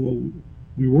 She goes, well,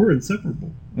 we were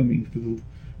inseparable. I mean, for the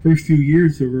first few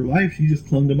years of her life, she just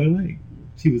clung to my leg.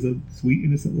 She was a sweet,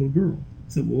 innocent little girl. I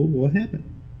said, well, what happened?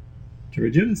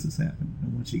 Pterogenesis happened.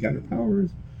 And when she got her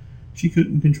powers, she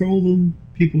couldn't control them.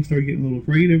 People started getting a little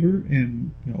afraid of her.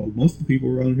 And, most of the people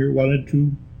around here wanted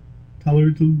to tell her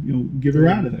to, get her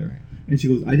out of there. And she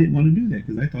goes, I didn't want to do that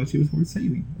because I thought she was worth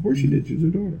saving. Of course she did. She was her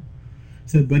daughter.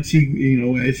 So, but she,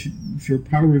 as her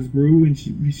powers grew and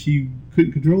she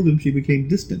couldn't control them, she became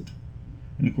distant.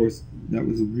 And of course, that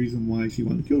was the reason why she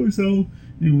wanted to kill herself,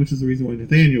 and which is the reason why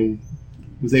Nathaniel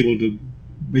was able to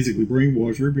basically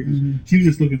brainwash her, because she was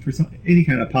just looking for any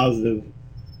kind of positive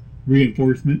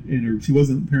reinforcement, and she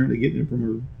wasn't apparently getting it from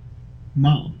her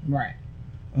mom. Right.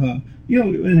 And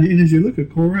as you look at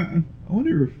Cora, I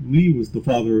wonder if Lee was the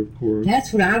father of Cora.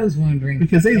 That's what I was wondering.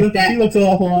 Because she looks an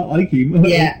awful lot like him.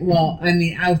 Yeah, well, I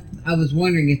mean, I was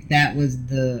wondering if that was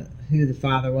who the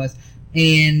father was,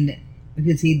 and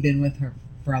because he'd been with her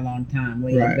for a long time.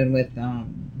 Lee had been with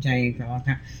Jane for a long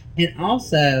time, and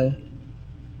also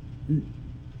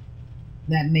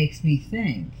that makes me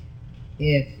think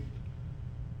if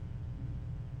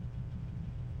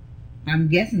I'm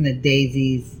guessing that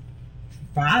Daisy's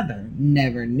father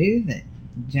never knew that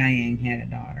Jiaying had a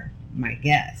daughter. My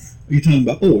guess. You're talking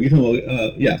about?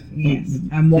 Yeah. Yes,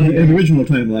 I'm wondering. In the original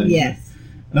timeline. Yes.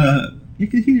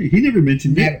 He never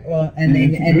mentioned it. Well,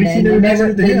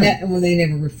 they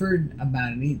never referred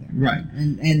about it either. Right.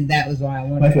 And that was why I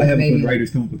wanted. That's what happens when writers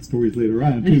come up with stories later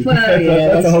on too. Well,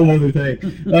 that's a whole other thing.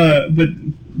 But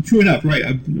true enough, right?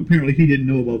 Apparently, he didn't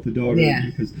know about the daughter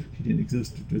because she didn't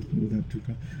exist.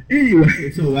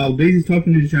 Anyway, so while Daisy's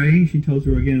talking to Jiaying, she tells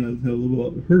her again a little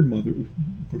about her mother.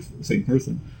 Of course, the same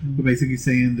person, but basically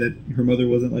saying that her mother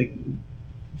wasn't like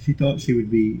she thought she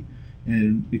would be,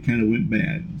 and it kind of went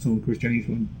bad. So of course, Jiaying's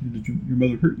going, "Did your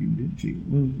mother hurt you? Didn't she?"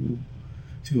 Well,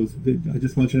 she goes, "I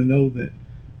just want you to know that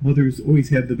mothers always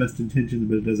have the best intentions,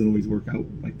 but it doesn't always work out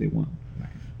like they want."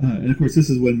 And of course, this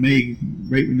is when May,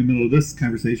 right in the middle of this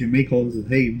conversation, May calls and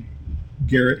says, "Hey,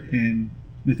 Garrett and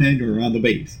Nathaniel are on the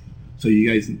base, so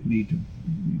you guys need to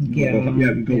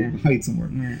go hide somewhere."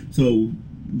 Yeah. So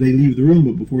they leave the room,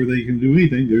 but before they can do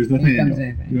anything, there's Nathaniel.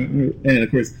 And of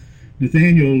course,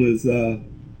 Nathaniel is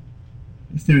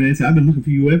staring at and says, "I've been looking for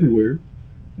you everywhere."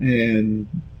 And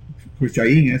of course,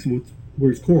 Jiaying asks,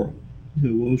 "Where's Cora?" He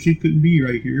said, "Well, she couldn't be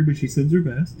right here, but she sends her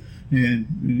best."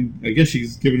 And I guess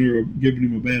she's giving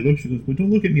him a bad look. She goes, "Well, don't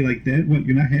look at me like that. What,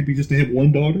 you're not happy just to have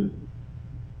one daughter?"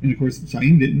 And of course,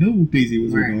 Jiaying didn't know Daisy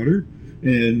was her daughter,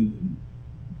 and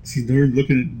she started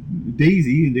looking at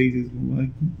Daisy, and Daisy's, "Well,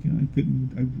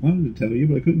 I wanted to tell you,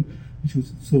 but I couldn't." And she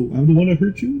goes, "So I'm the one that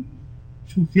hurt you?"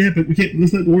 She goes, "Yeah, but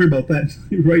let's not worry about that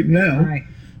right now." Right.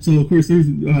 So of course, there's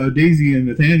Daisy and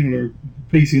Nathaniel are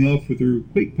facing off with their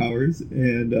quake powers,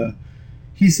 and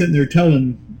he's sitting there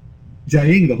telling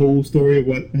Jiaying the whole story of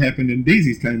what happened in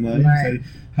Daisy's timeline. Right.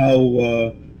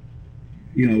 How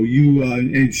you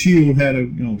and Shield had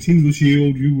she was with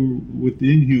Shield, you were with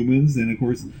the Inhumans, and of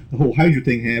course the whole Hydra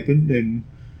thing happened, and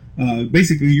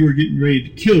basically you were getting ready to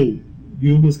kill.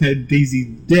 You almost had Daisy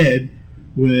dead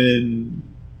when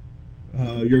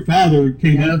your father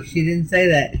came up. No, she didn't say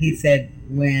that. He said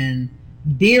when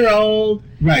dear old.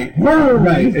 Right,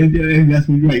 right, and that's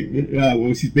when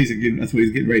well, she's basically that's what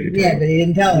he's getting ready to tell her. But he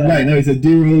didn't tell her. Right, no, he said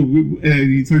dear old, and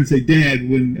he started to say dad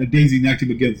when Daisy knocked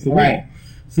him against the wall.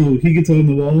 So he gets on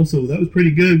the wall, so that was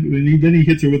pretty good. And then he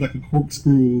hits her with like a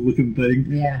corkscrew-looking thing.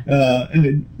 Yeah.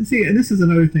 And this is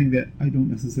another thing that I don't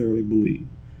necessarily believe.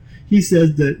 He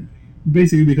says that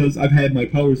basically because I've had my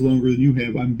powers longer than you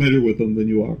have, I'm better with them than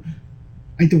you are.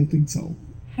 I don't think so.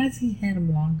 Has he had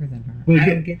them longer than her? Well, I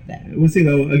don't get that. We'll see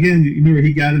though. Again, you remember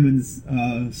he got him in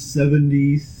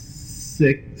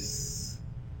 76.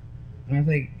 I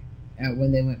think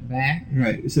when they went back.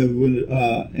 Right. So when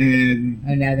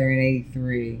and now they're in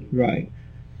 83. Right.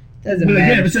 Doesn't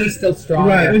matter. Again, she's still strong.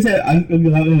 Right. I was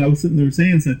sitting there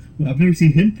saying, well, I've never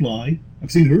seen him fly.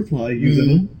 I've seen her fly using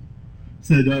them.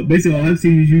 Said basically all I've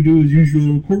seen you do is use your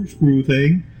little corkscrew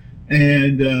thing.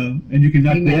 And you can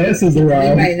knock the asses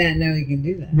around. He might not know he can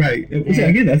do that. Right.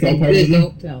 Again, that's all part of it.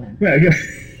 Don't tell him. Right.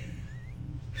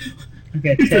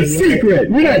 It's a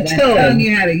secret. We're not telling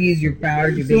you how to use your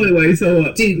power. So anyway,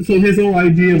 so his whole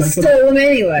idea, like, stole him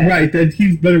anyway. Right, that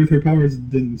he's better with her powers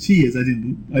than she is. I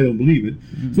don't believe it.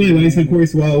 Mm-hmm. So anyway, so of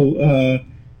course,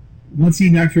 once he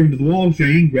knocks her into the wall,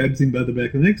 Jane grabs him by the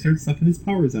back of the neck, starts sucking his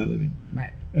powers out of him.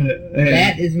 Right.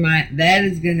 That is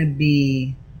going to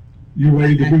be. You're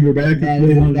ready to bring her back? That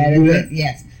is it,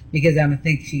 yes. Because I'm going to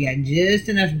think she got just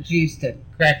enough juice to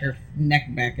crack her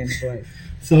neck back into place.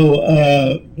 So,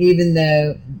 even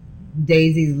though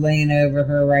Daisy's laying over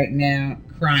her right now,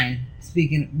 crying,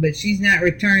 but she's not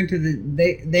returned to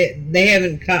they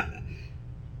haven't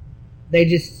they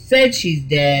just said she's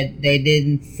dead. They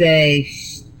didn't say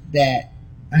that.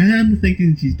 I'm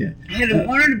thinking she's dead. I don't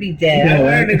want her to be dead. I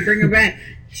want her to bring her back.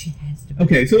 She has to be.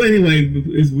 Okay, so anyway,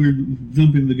 as we're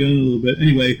jumping the gun a little bit,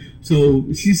 anyway, so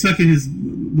she's sucking his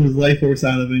life force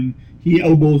out of him. He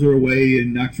elbows her away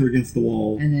and knocks her against the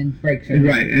wall. And then breaks her.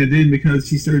 Right, and then because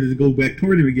she started to go back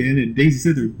toward him again, and Daisy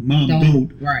said to her, Mom,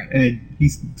 don't. Right. And he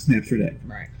snaps her neck.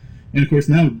 Right. And of course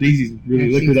now Daisy's really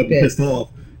liquored up and pissed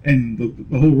off. And the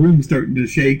whole room's starting to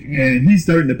shake, and he's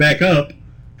starting to back up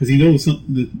because he knows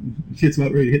the shit's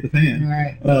about ready to hit the fan.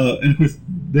 Right. And of course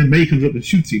then May comes up and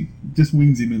shoots him, just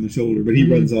wings him in the shoulder, but he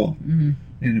runs off. Mm-hmm.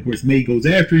 And of course May goes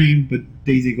after him, but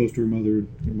Daisy goes to her mother.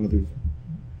 Her mother,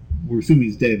 we're assuming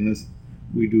he's dead unless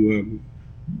we do a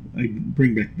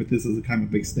bring back, but this is a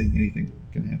comic based thing. Anything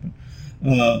can happen.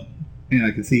 And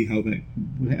I can see how that,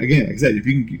 again, like I said, if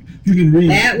you can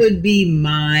read that would be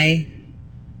my.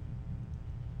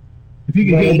 If you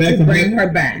can heal back from bring her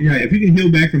back. Yeah, if you can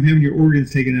heal back from having your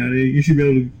organs taken out of you, you should be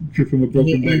able to cure from a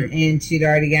broken back. And she'd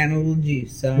already gotten a little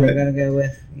juice, so I'm gonna go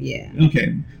with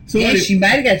Okay, so she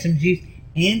might have got some juice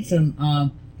and some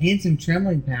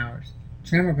tremor powers.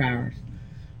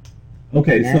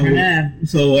 Okay,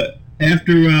 so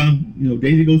after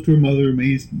Daisy goes to her mother,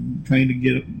 May's trying to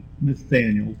get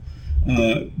Nathaniel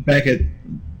back at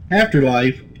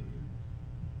Afterlife.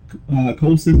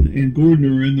 Coulson and Gordon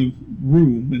are in the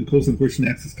room, and Coulson, of course,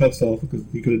 snaps his cuffs off because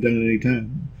he could have done it any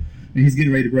time. And he's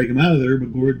getting ready to break him out of there,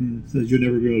 but Gordon says, "You're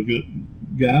never going to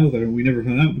get out of there." And we never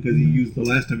found out because he used the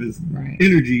last of his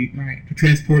energy to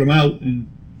transport him out, and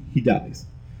he dies.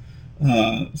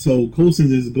 So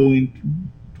Coulson is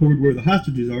going toward where the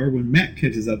hostages are when Matt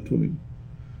catches up to him.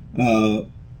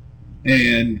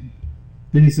 And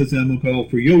then he says, "I'm going to call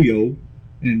for Yo-Yo."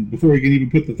 And before he can even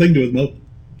put the thing to his mouth,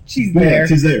 she's there.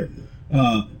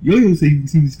 Yo-Yo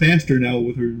seems faster now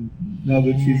with her. Now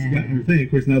that she's gotten her thing, of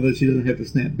course, now that she doesn't have to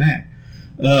snap back.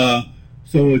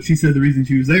 So she said the reason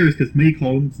she was there is because May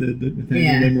called and said that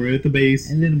Nathaniel and them were at the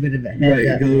base. A little bit of a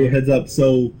heads up.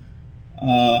 So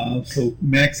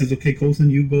Max says, "Okay, Coulson,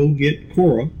 you go get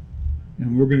Cora,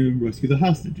 and we're going to rescue the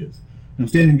hostages." Now,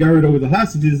 standing guard over the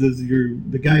hostages is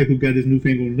the guy who got his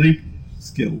newfangled knife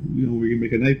skill. Where you can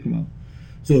make a knife come out.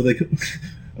 So they.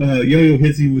 Yo-Yo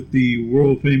hits him with the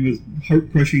world-famous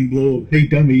heart-crushing blow of "Hey,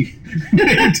 dummy!"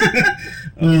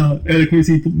 And of course,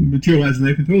 he materializes the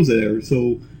knife and throws it at her.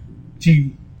 So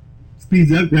she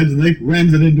speeds up, grabs the knife,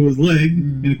 rams it into his leg,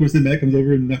 and of course, then Matt comes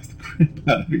over and knocks the crap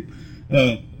out of him.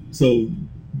 So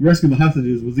rescuing the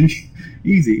hostages was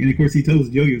easy. And of course, he tells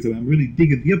Yo-Yo, "I'm really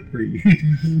digging the upgrade."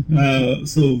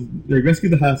 So they rescue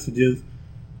the hostages.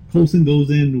 Coulson goes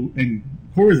in, and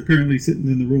Cora's apparently sitting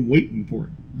in the room waiting for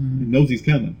him, and knows he's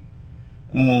coming.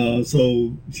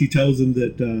 So she tells him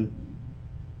that,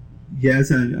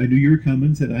 yes, I knew you were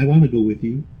coming, said, I want to go with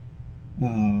you,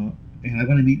 and I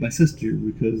want to meet my sister,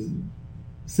 because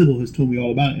Sybil has told me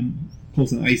all about it, and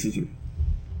Coulson ices her.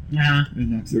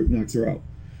 And knocks her out.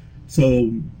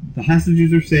 So the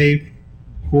hostages are safe,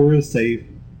 Cora's safe,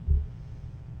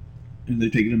 and they're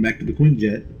taking them back to the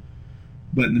Quinjet.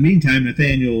 But in the meantime,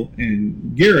 Nathaniel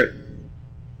and Garrett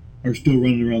are still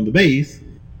running around the base,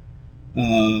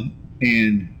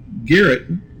 and Garrett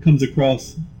comes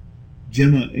across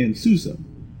Gemma and Sousa,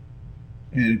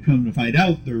 and come to find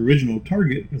out their original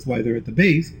target, that's why they're at the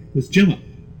base, was Gemma.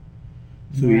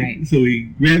 So,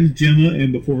 he grabs Gemma,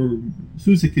 and before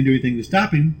Sousa can do anything to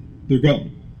stop him, they're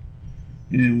gone.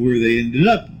 And where they ended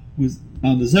up was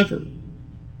on the Zephyr.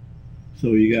 So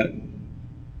you got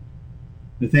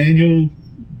Nathaniel,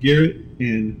 Garrett,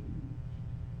 and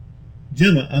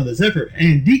Gemma on the Zephyr,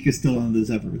 and Deke is still on the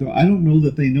Zephyr. Though I don't know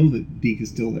that they know that Deke is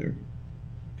still there,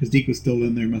 because Deke was still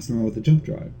in there messing around with the jump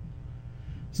drive.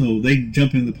 So they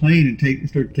jump in the plane and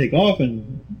start to take off,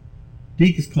 and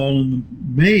Deke is calling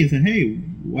May and saying, "Hey,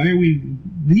 why are we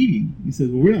leaving?" He says,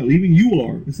 "Well, we're not leaving. You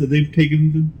are." He said they've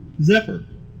taken the Zephyr,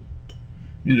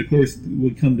 and of course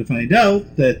we come to find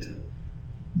out that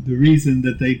the reason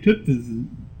that they took the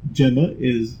Gemma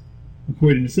is,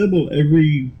 according to Sybil,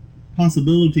 every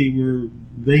possibility where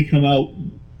they come out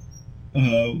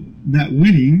not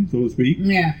winning, so to speak,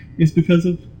 is because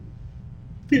of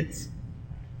Fitz.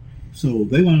 So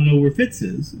they want to know where Fitz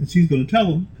is, and she's going to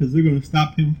tell them, because they're going to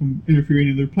stop him from interfering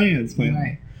in their plans finally.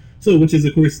 Right. So, which is,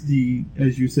 of course,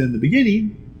 as you said in the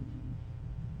beginning,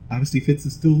 obviously Fitz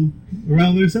is still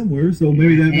around there somewhere, so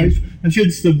maybe that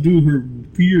should subdue her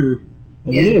fear a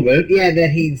little bit. Yeah,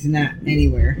 that he's not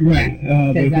anywhere. Right.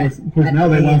 But of course now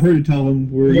they want her to tell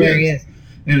them where he is.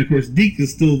 And of course Deke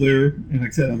is still there, and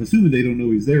like I said, I'm assuming they don't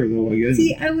know he's there, though, I guess.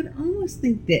 See, I would almost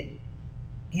think that,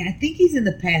 I think he's in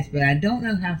the past, but I don't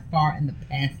know how far in the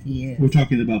past he is. We're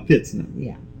talking about Fitz now.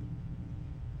 Yeah.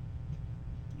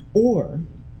 Or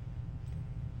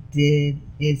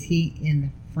is he in the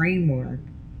framework,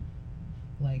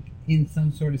 like in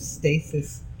some sort of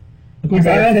stasis, of course, so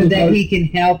that he can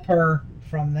help her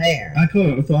from there? I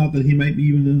could have thought that he might be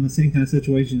even in the same kind of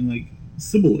situation like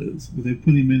Sybil is, where they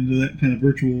put him into that kind of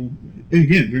virtual,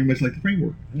 again, very much like the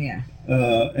framework. Yeah.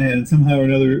 And somehow or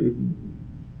another.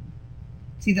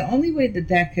 See, the only way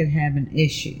that could have an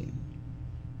issue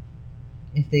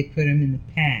if they put him in the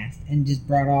past and just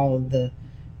brought all of the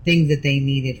things that they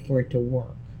needed for it to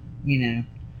work, or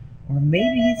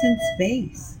maybe he's in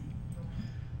space.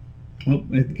 Well,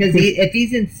 because if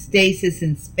he's in stasis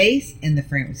in space in the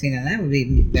framework, now that would be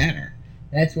even better.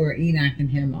 That's where Enoch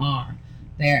and him are.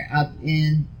 They're up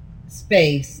in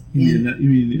space. You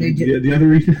mean the other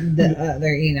reason?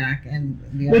 They're Enoch and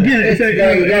the other. Well, again,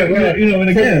 and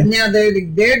again. So now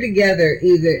they're together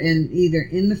either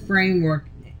in the framework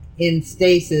in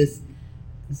stasis.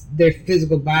 Their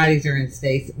physical bodies are in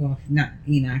stasis. Well, not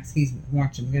Enoch's. He's going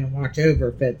to watch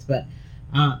over Fitz, but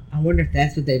I wonder if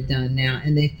that's what they've done now,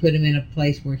 and they've put him in a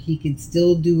place where he can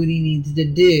still do what he needs to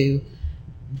do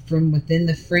from within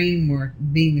the framework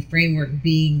being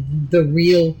the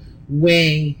real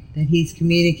way that he's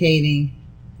communicating,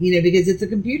 because it's a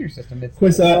computer system. Of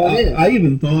course, I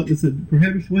even thought,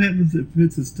 perhaps what happens if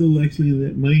Fitz is still actually in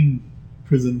that mind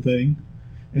prison thing,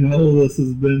 and all of this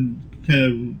has been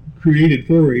kind of created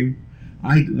for him.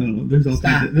 I don't know. There's all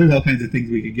kinds of things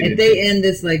we could get into. If they end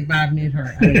this like Bob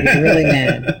Newhart, I would be really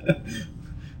mad.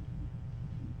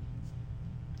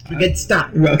 Forget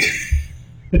stop.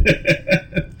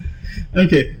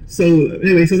 Okay, so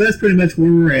anyway, so that's pretty much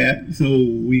where we're at. So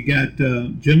we got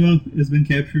Gemma has been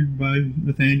captured by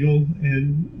Nathaniel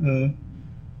and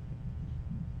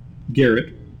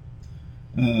Garrett.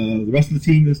 The rest of the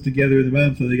team is together in the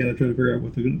bottom, so they got to try to figure out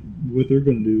what they're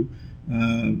going to do.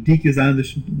 Deke is on the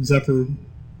Zephyr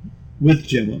with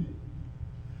Gemma,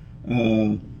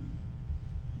 and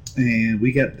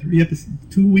we got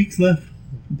 2 weeks left,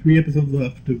 3 episodes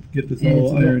left to get this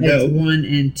all ironed out. It's 1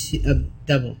 and 2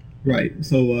 double. Right.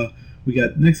 So we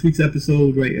got next week's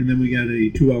episode, right, and then we got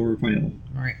a 2-hour final,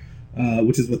 right,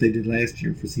 which is what they did last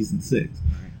year for season 6.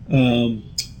 Right.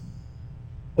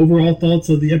 Overall thoughts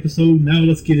of the episode. Now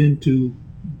let's get into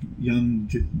young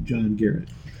John Garrett.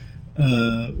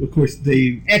 Of course,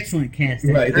 excellent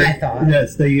casting. Right, I thought.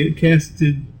 Yes, they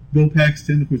casted Bill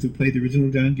Paxton, who played the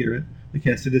original John Garrett. They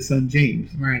casted his son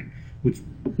James, right, who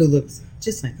looks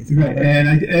just like his father. Right,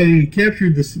 and he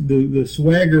captured the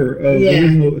swagger of the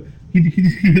original. He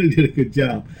really did a good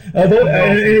job.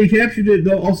 And he captured it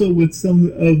also with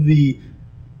some of the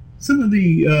some of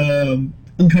the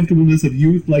uncomfortableness of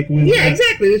youth, like when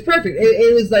exactly. It was perfect.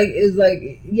 It was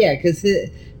like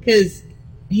because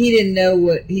he didn't know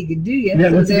what he could do yet.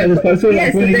 Yeah, so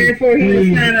therefore he was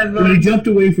kind of when he jumped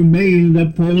away from May and ended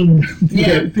up falling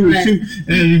through a chute,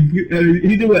 and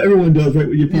he did what everyone does, right?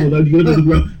 When you fall down, you go to the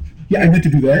ground. Yeah, I meant to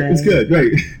do that. It's good,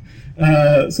 right?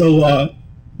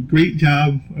 Great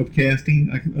job of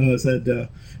casting. I said,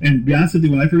 and to be honest with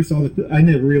you, when I first saw the clip, I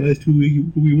never realized who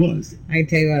he was. I can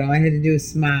tell you what, all I had to do was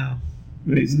smile.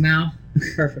 Right. Smile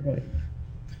perfectly.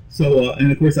 So,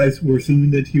 and of course, we're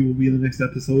assuming that he will be in the next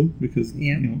episode because,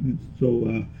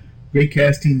 great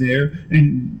casting there.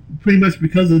 And pretty much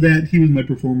because of that, he was my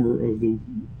performer of the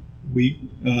week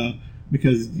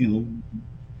because,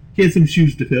 he had some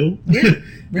shoes to fill. Yeah,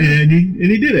 right. and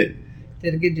he did it.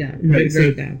 Did a good job. Right, did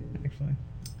a great job, actually.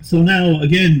 So now,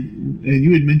 again, and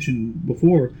you had mentioned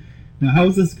before, now how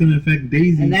is this going to affect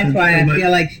Daisy? And that's why I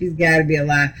feel like she's got to be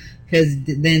alive. Because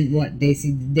then what?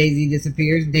 Daisy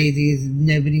disappears. Daisy is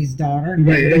nobody's daughter.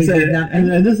 Right.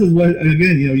 And this is what,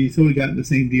 again, you sort of got the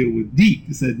same deal with Deke.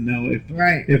 He said, no,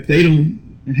 if they don't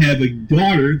have a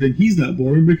daughter, then he's not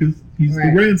born because he's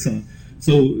the grandson.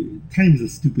 So time's a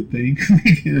stupid thing.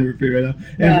 You can't ever figure it out.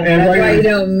 That's why you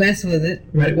don't mess with it.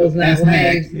 Right. Ripples not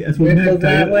waves. That's what Mac will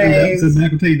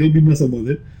tell you. Don't be messing with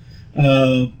it.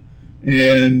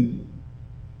 And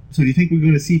so do you think we're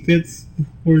going to see Fitz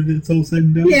before it's all said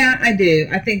and done? Yeah, I do.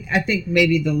 I think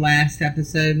maybe the last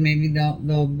episode, maybe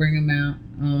they'll bring him out.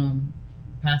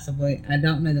 Possibly. I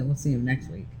don't know that we'll see him next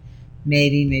week.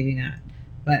 Maybe not.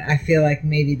 But I feel like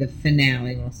maybe the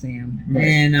finale we'll see him. Right.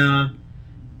 And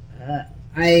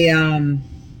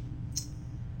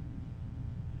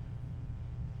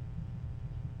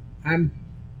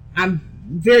I'm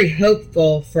very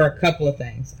hopeful for a couple of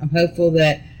things. I'm hopeful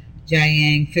that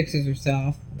Jiang fixes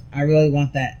herself. I really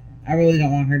want that. I really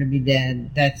don't want her to be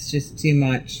dead. That's just too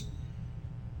much.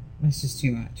 That's just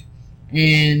too much.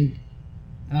 And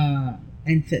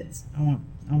Fitz. I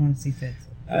want to see Fitz.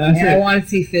 I want to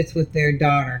see Fitz with their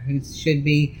daughter, who should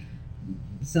be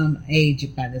some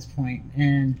age by this point.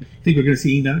 And think we're going to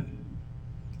see Enoch?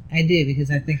 I do,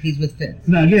 because I think he's with Fitz.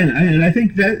 Now again, and I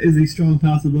think that is a strong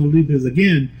possibility because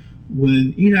again,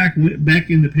 when Enoch went back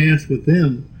in the past with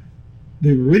them, the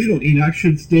original Enoch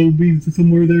should still be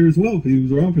somewhere there as well because he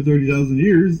was around for 30,000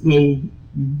 years, so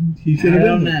he should have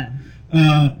been there.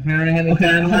 I don't know how many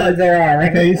timelines there are.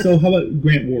 Right? Okay, so how about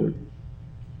Grant Ward?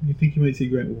 You think you might see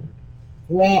Grant Ward?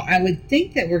 Well, I would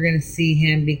think that we're going to see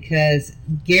him because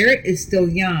Garrett is still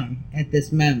young at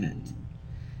this moment.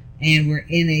 And we're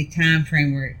in a time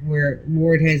frame where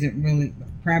Ward hasn't really...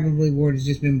 Probably Ward has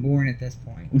just been born at this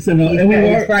point. So,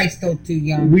 he's probably still too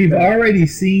young. We've already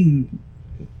seen...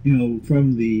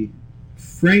 from the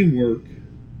framework,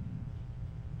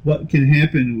 what can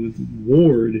happen with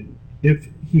Ward if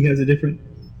he has a different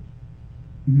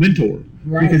mentor.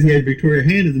 Right. Because he had Victoria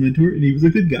Hand as a mentor, and he was a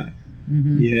good guy.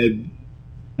 Mm-hmm. He had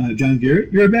John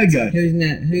Garrett, you're a bad guy. Who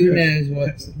knows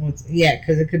what's... Yeah,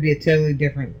 because it could be a totally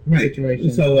different situation.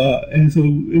 So, so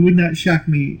it would not shock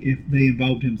me if they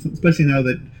involved him, especially now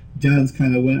that John's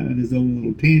kind of went on his own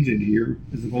little tangent here,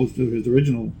 as opposed to his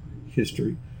original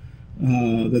history.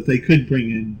 That they could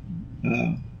bring in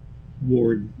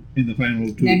Ward in the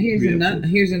final two. Now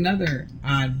here's another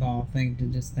oddball thing to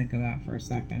just think about for a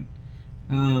second.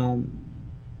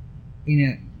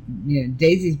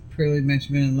 Daisy's pretty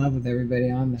much been in love with everybody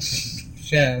on the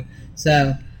show.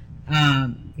 So,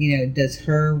 does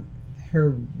her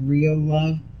real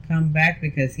love come back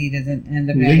because he doesn't end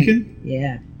up Lincoln?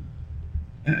 Yeah.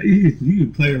 You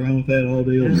can play around with that all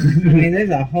day long. I mean, there's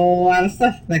a whole lot of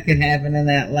stuff that could happen in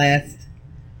that last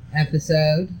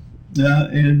episode.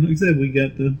 And like I said, we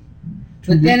got the...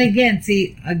 But then again,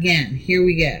 here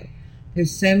we go.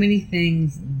 There's so many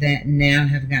things that now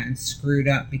have gotten screwed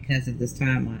up because of this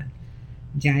timeline.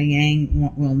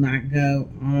 Jiang will not go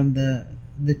on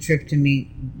the trip to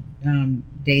meet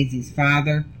Daisy's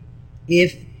father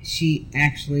if she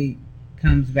actually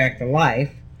comes back to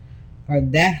life. Or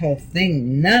that whole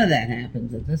thing, none of that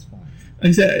happens at this point.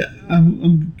 I said,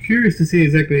 I'm curious to see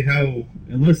exactly how,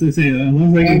 and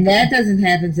that doesn't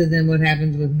happen. So then, what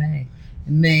happens with May?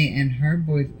 May and her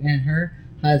boyfriend and her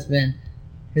husband,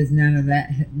 because none of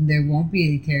that. There won't be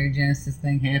any Terrigenesis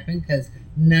thing happen because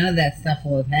none of that stuff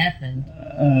will have happened.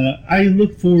 I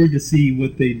look forward to see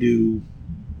what they do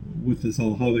with this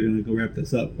whole, how they're going to go wrap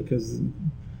this up because.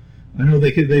 I know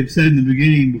they've said in the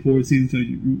beginning before it seems like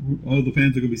all the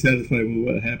fans are going to be satisfied with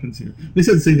what happens here. They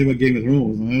said the same thing about Game of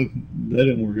Thrones. That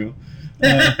didn't work out.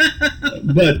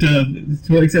 But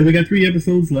so like I said, we got 3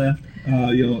 episodes left.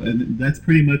 And that's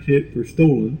pretty much it for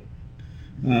Stolen.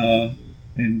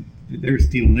 And they're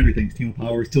stealing everything, stealing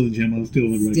power, stealing Gemma,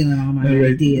 stealing everybody. Stealing all my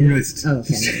Right. ideas. Oh,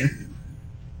 okay.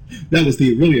 That was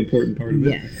the really important part of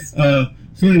it. Yes.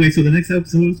 So anyway, so the next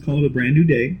episode is called A Brand New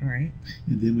Day. All right.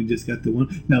 And then we just got the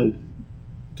one. Now,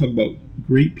 talk about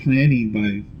great planning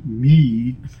by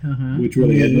me, which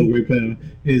really had no great planning,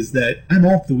 is that I'm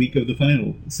off the week of the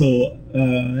final. So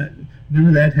none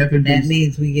of that happened. That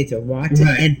means we get to watch it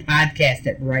and podcast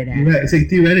it right after. Right. So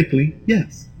theoretically,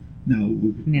 yes. Now,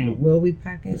 will we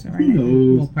podcast it right after?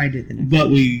 We'll probably do it the next But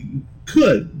we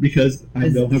could, because I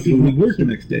don't have to go to work the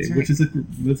next day, which is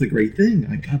a great thing.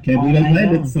 I can't believe I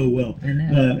planned it so well. I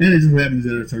know. And it just happens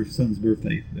that it's our son's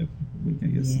birthday that week, I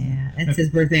guess. Yeah, it's his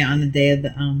birthday on the day of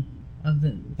the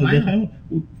final.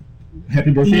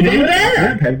 Happy birthday to him!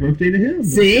 Yeah, happy birthday to him!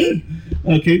 See,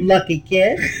 okay, lucky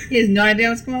kid. He has no idea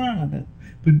what's going on with it.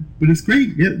 But it's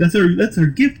great. Yeah, that's our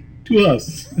gift to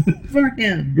us. For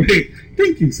him. Great,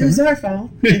 thank you, son. It was our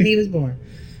fault that he was born.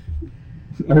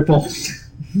 Our fault.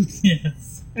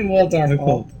 Yes, it was our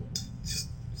fault.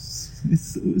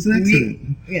 It was an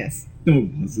accident. Yes. No,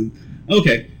 it wasn't.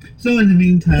 Okay, so in the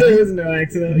meantime, There was no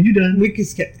accident. Are you done? We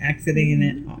just kept accidenting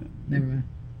it. Oh, never mind.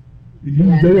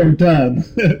 You're done.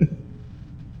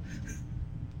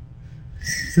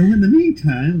 So in the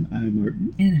meantime, I'm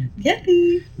Martin. And I'm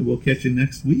Kathy. And we'll catch you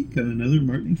next week on another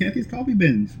Martin and Kathy's Coffee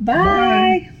Binge.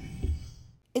 Bye.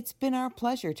 It's been our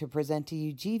pleasure to present to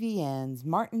you GVN's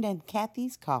Martin and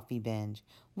Kathy's Coffee Binge.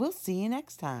 We'll see you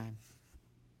next time.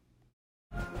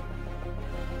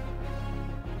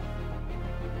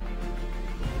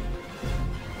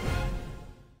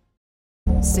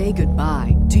 Say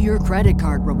goodbye to your credit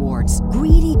card rewards.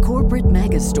 Greedy corporate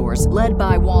mega stores, led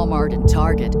by Walmart and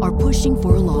Target, are pushing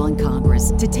for a law in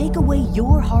Congress to take away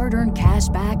your hard-earned cash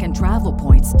back and travel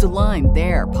points to line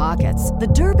their pockets. The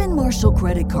Durbin-Marshall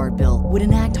credit card bill would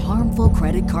enact harmful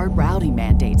credit card routing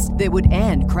mandates that would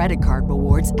end credit card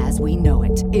rewards as we know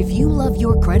it. If you love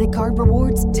your credit card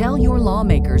rewards, tell your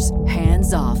lawmakers,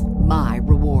 hands off my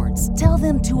rewards. Tell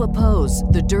them to oppose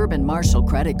the Durbin-Marshall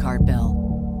credit card bill.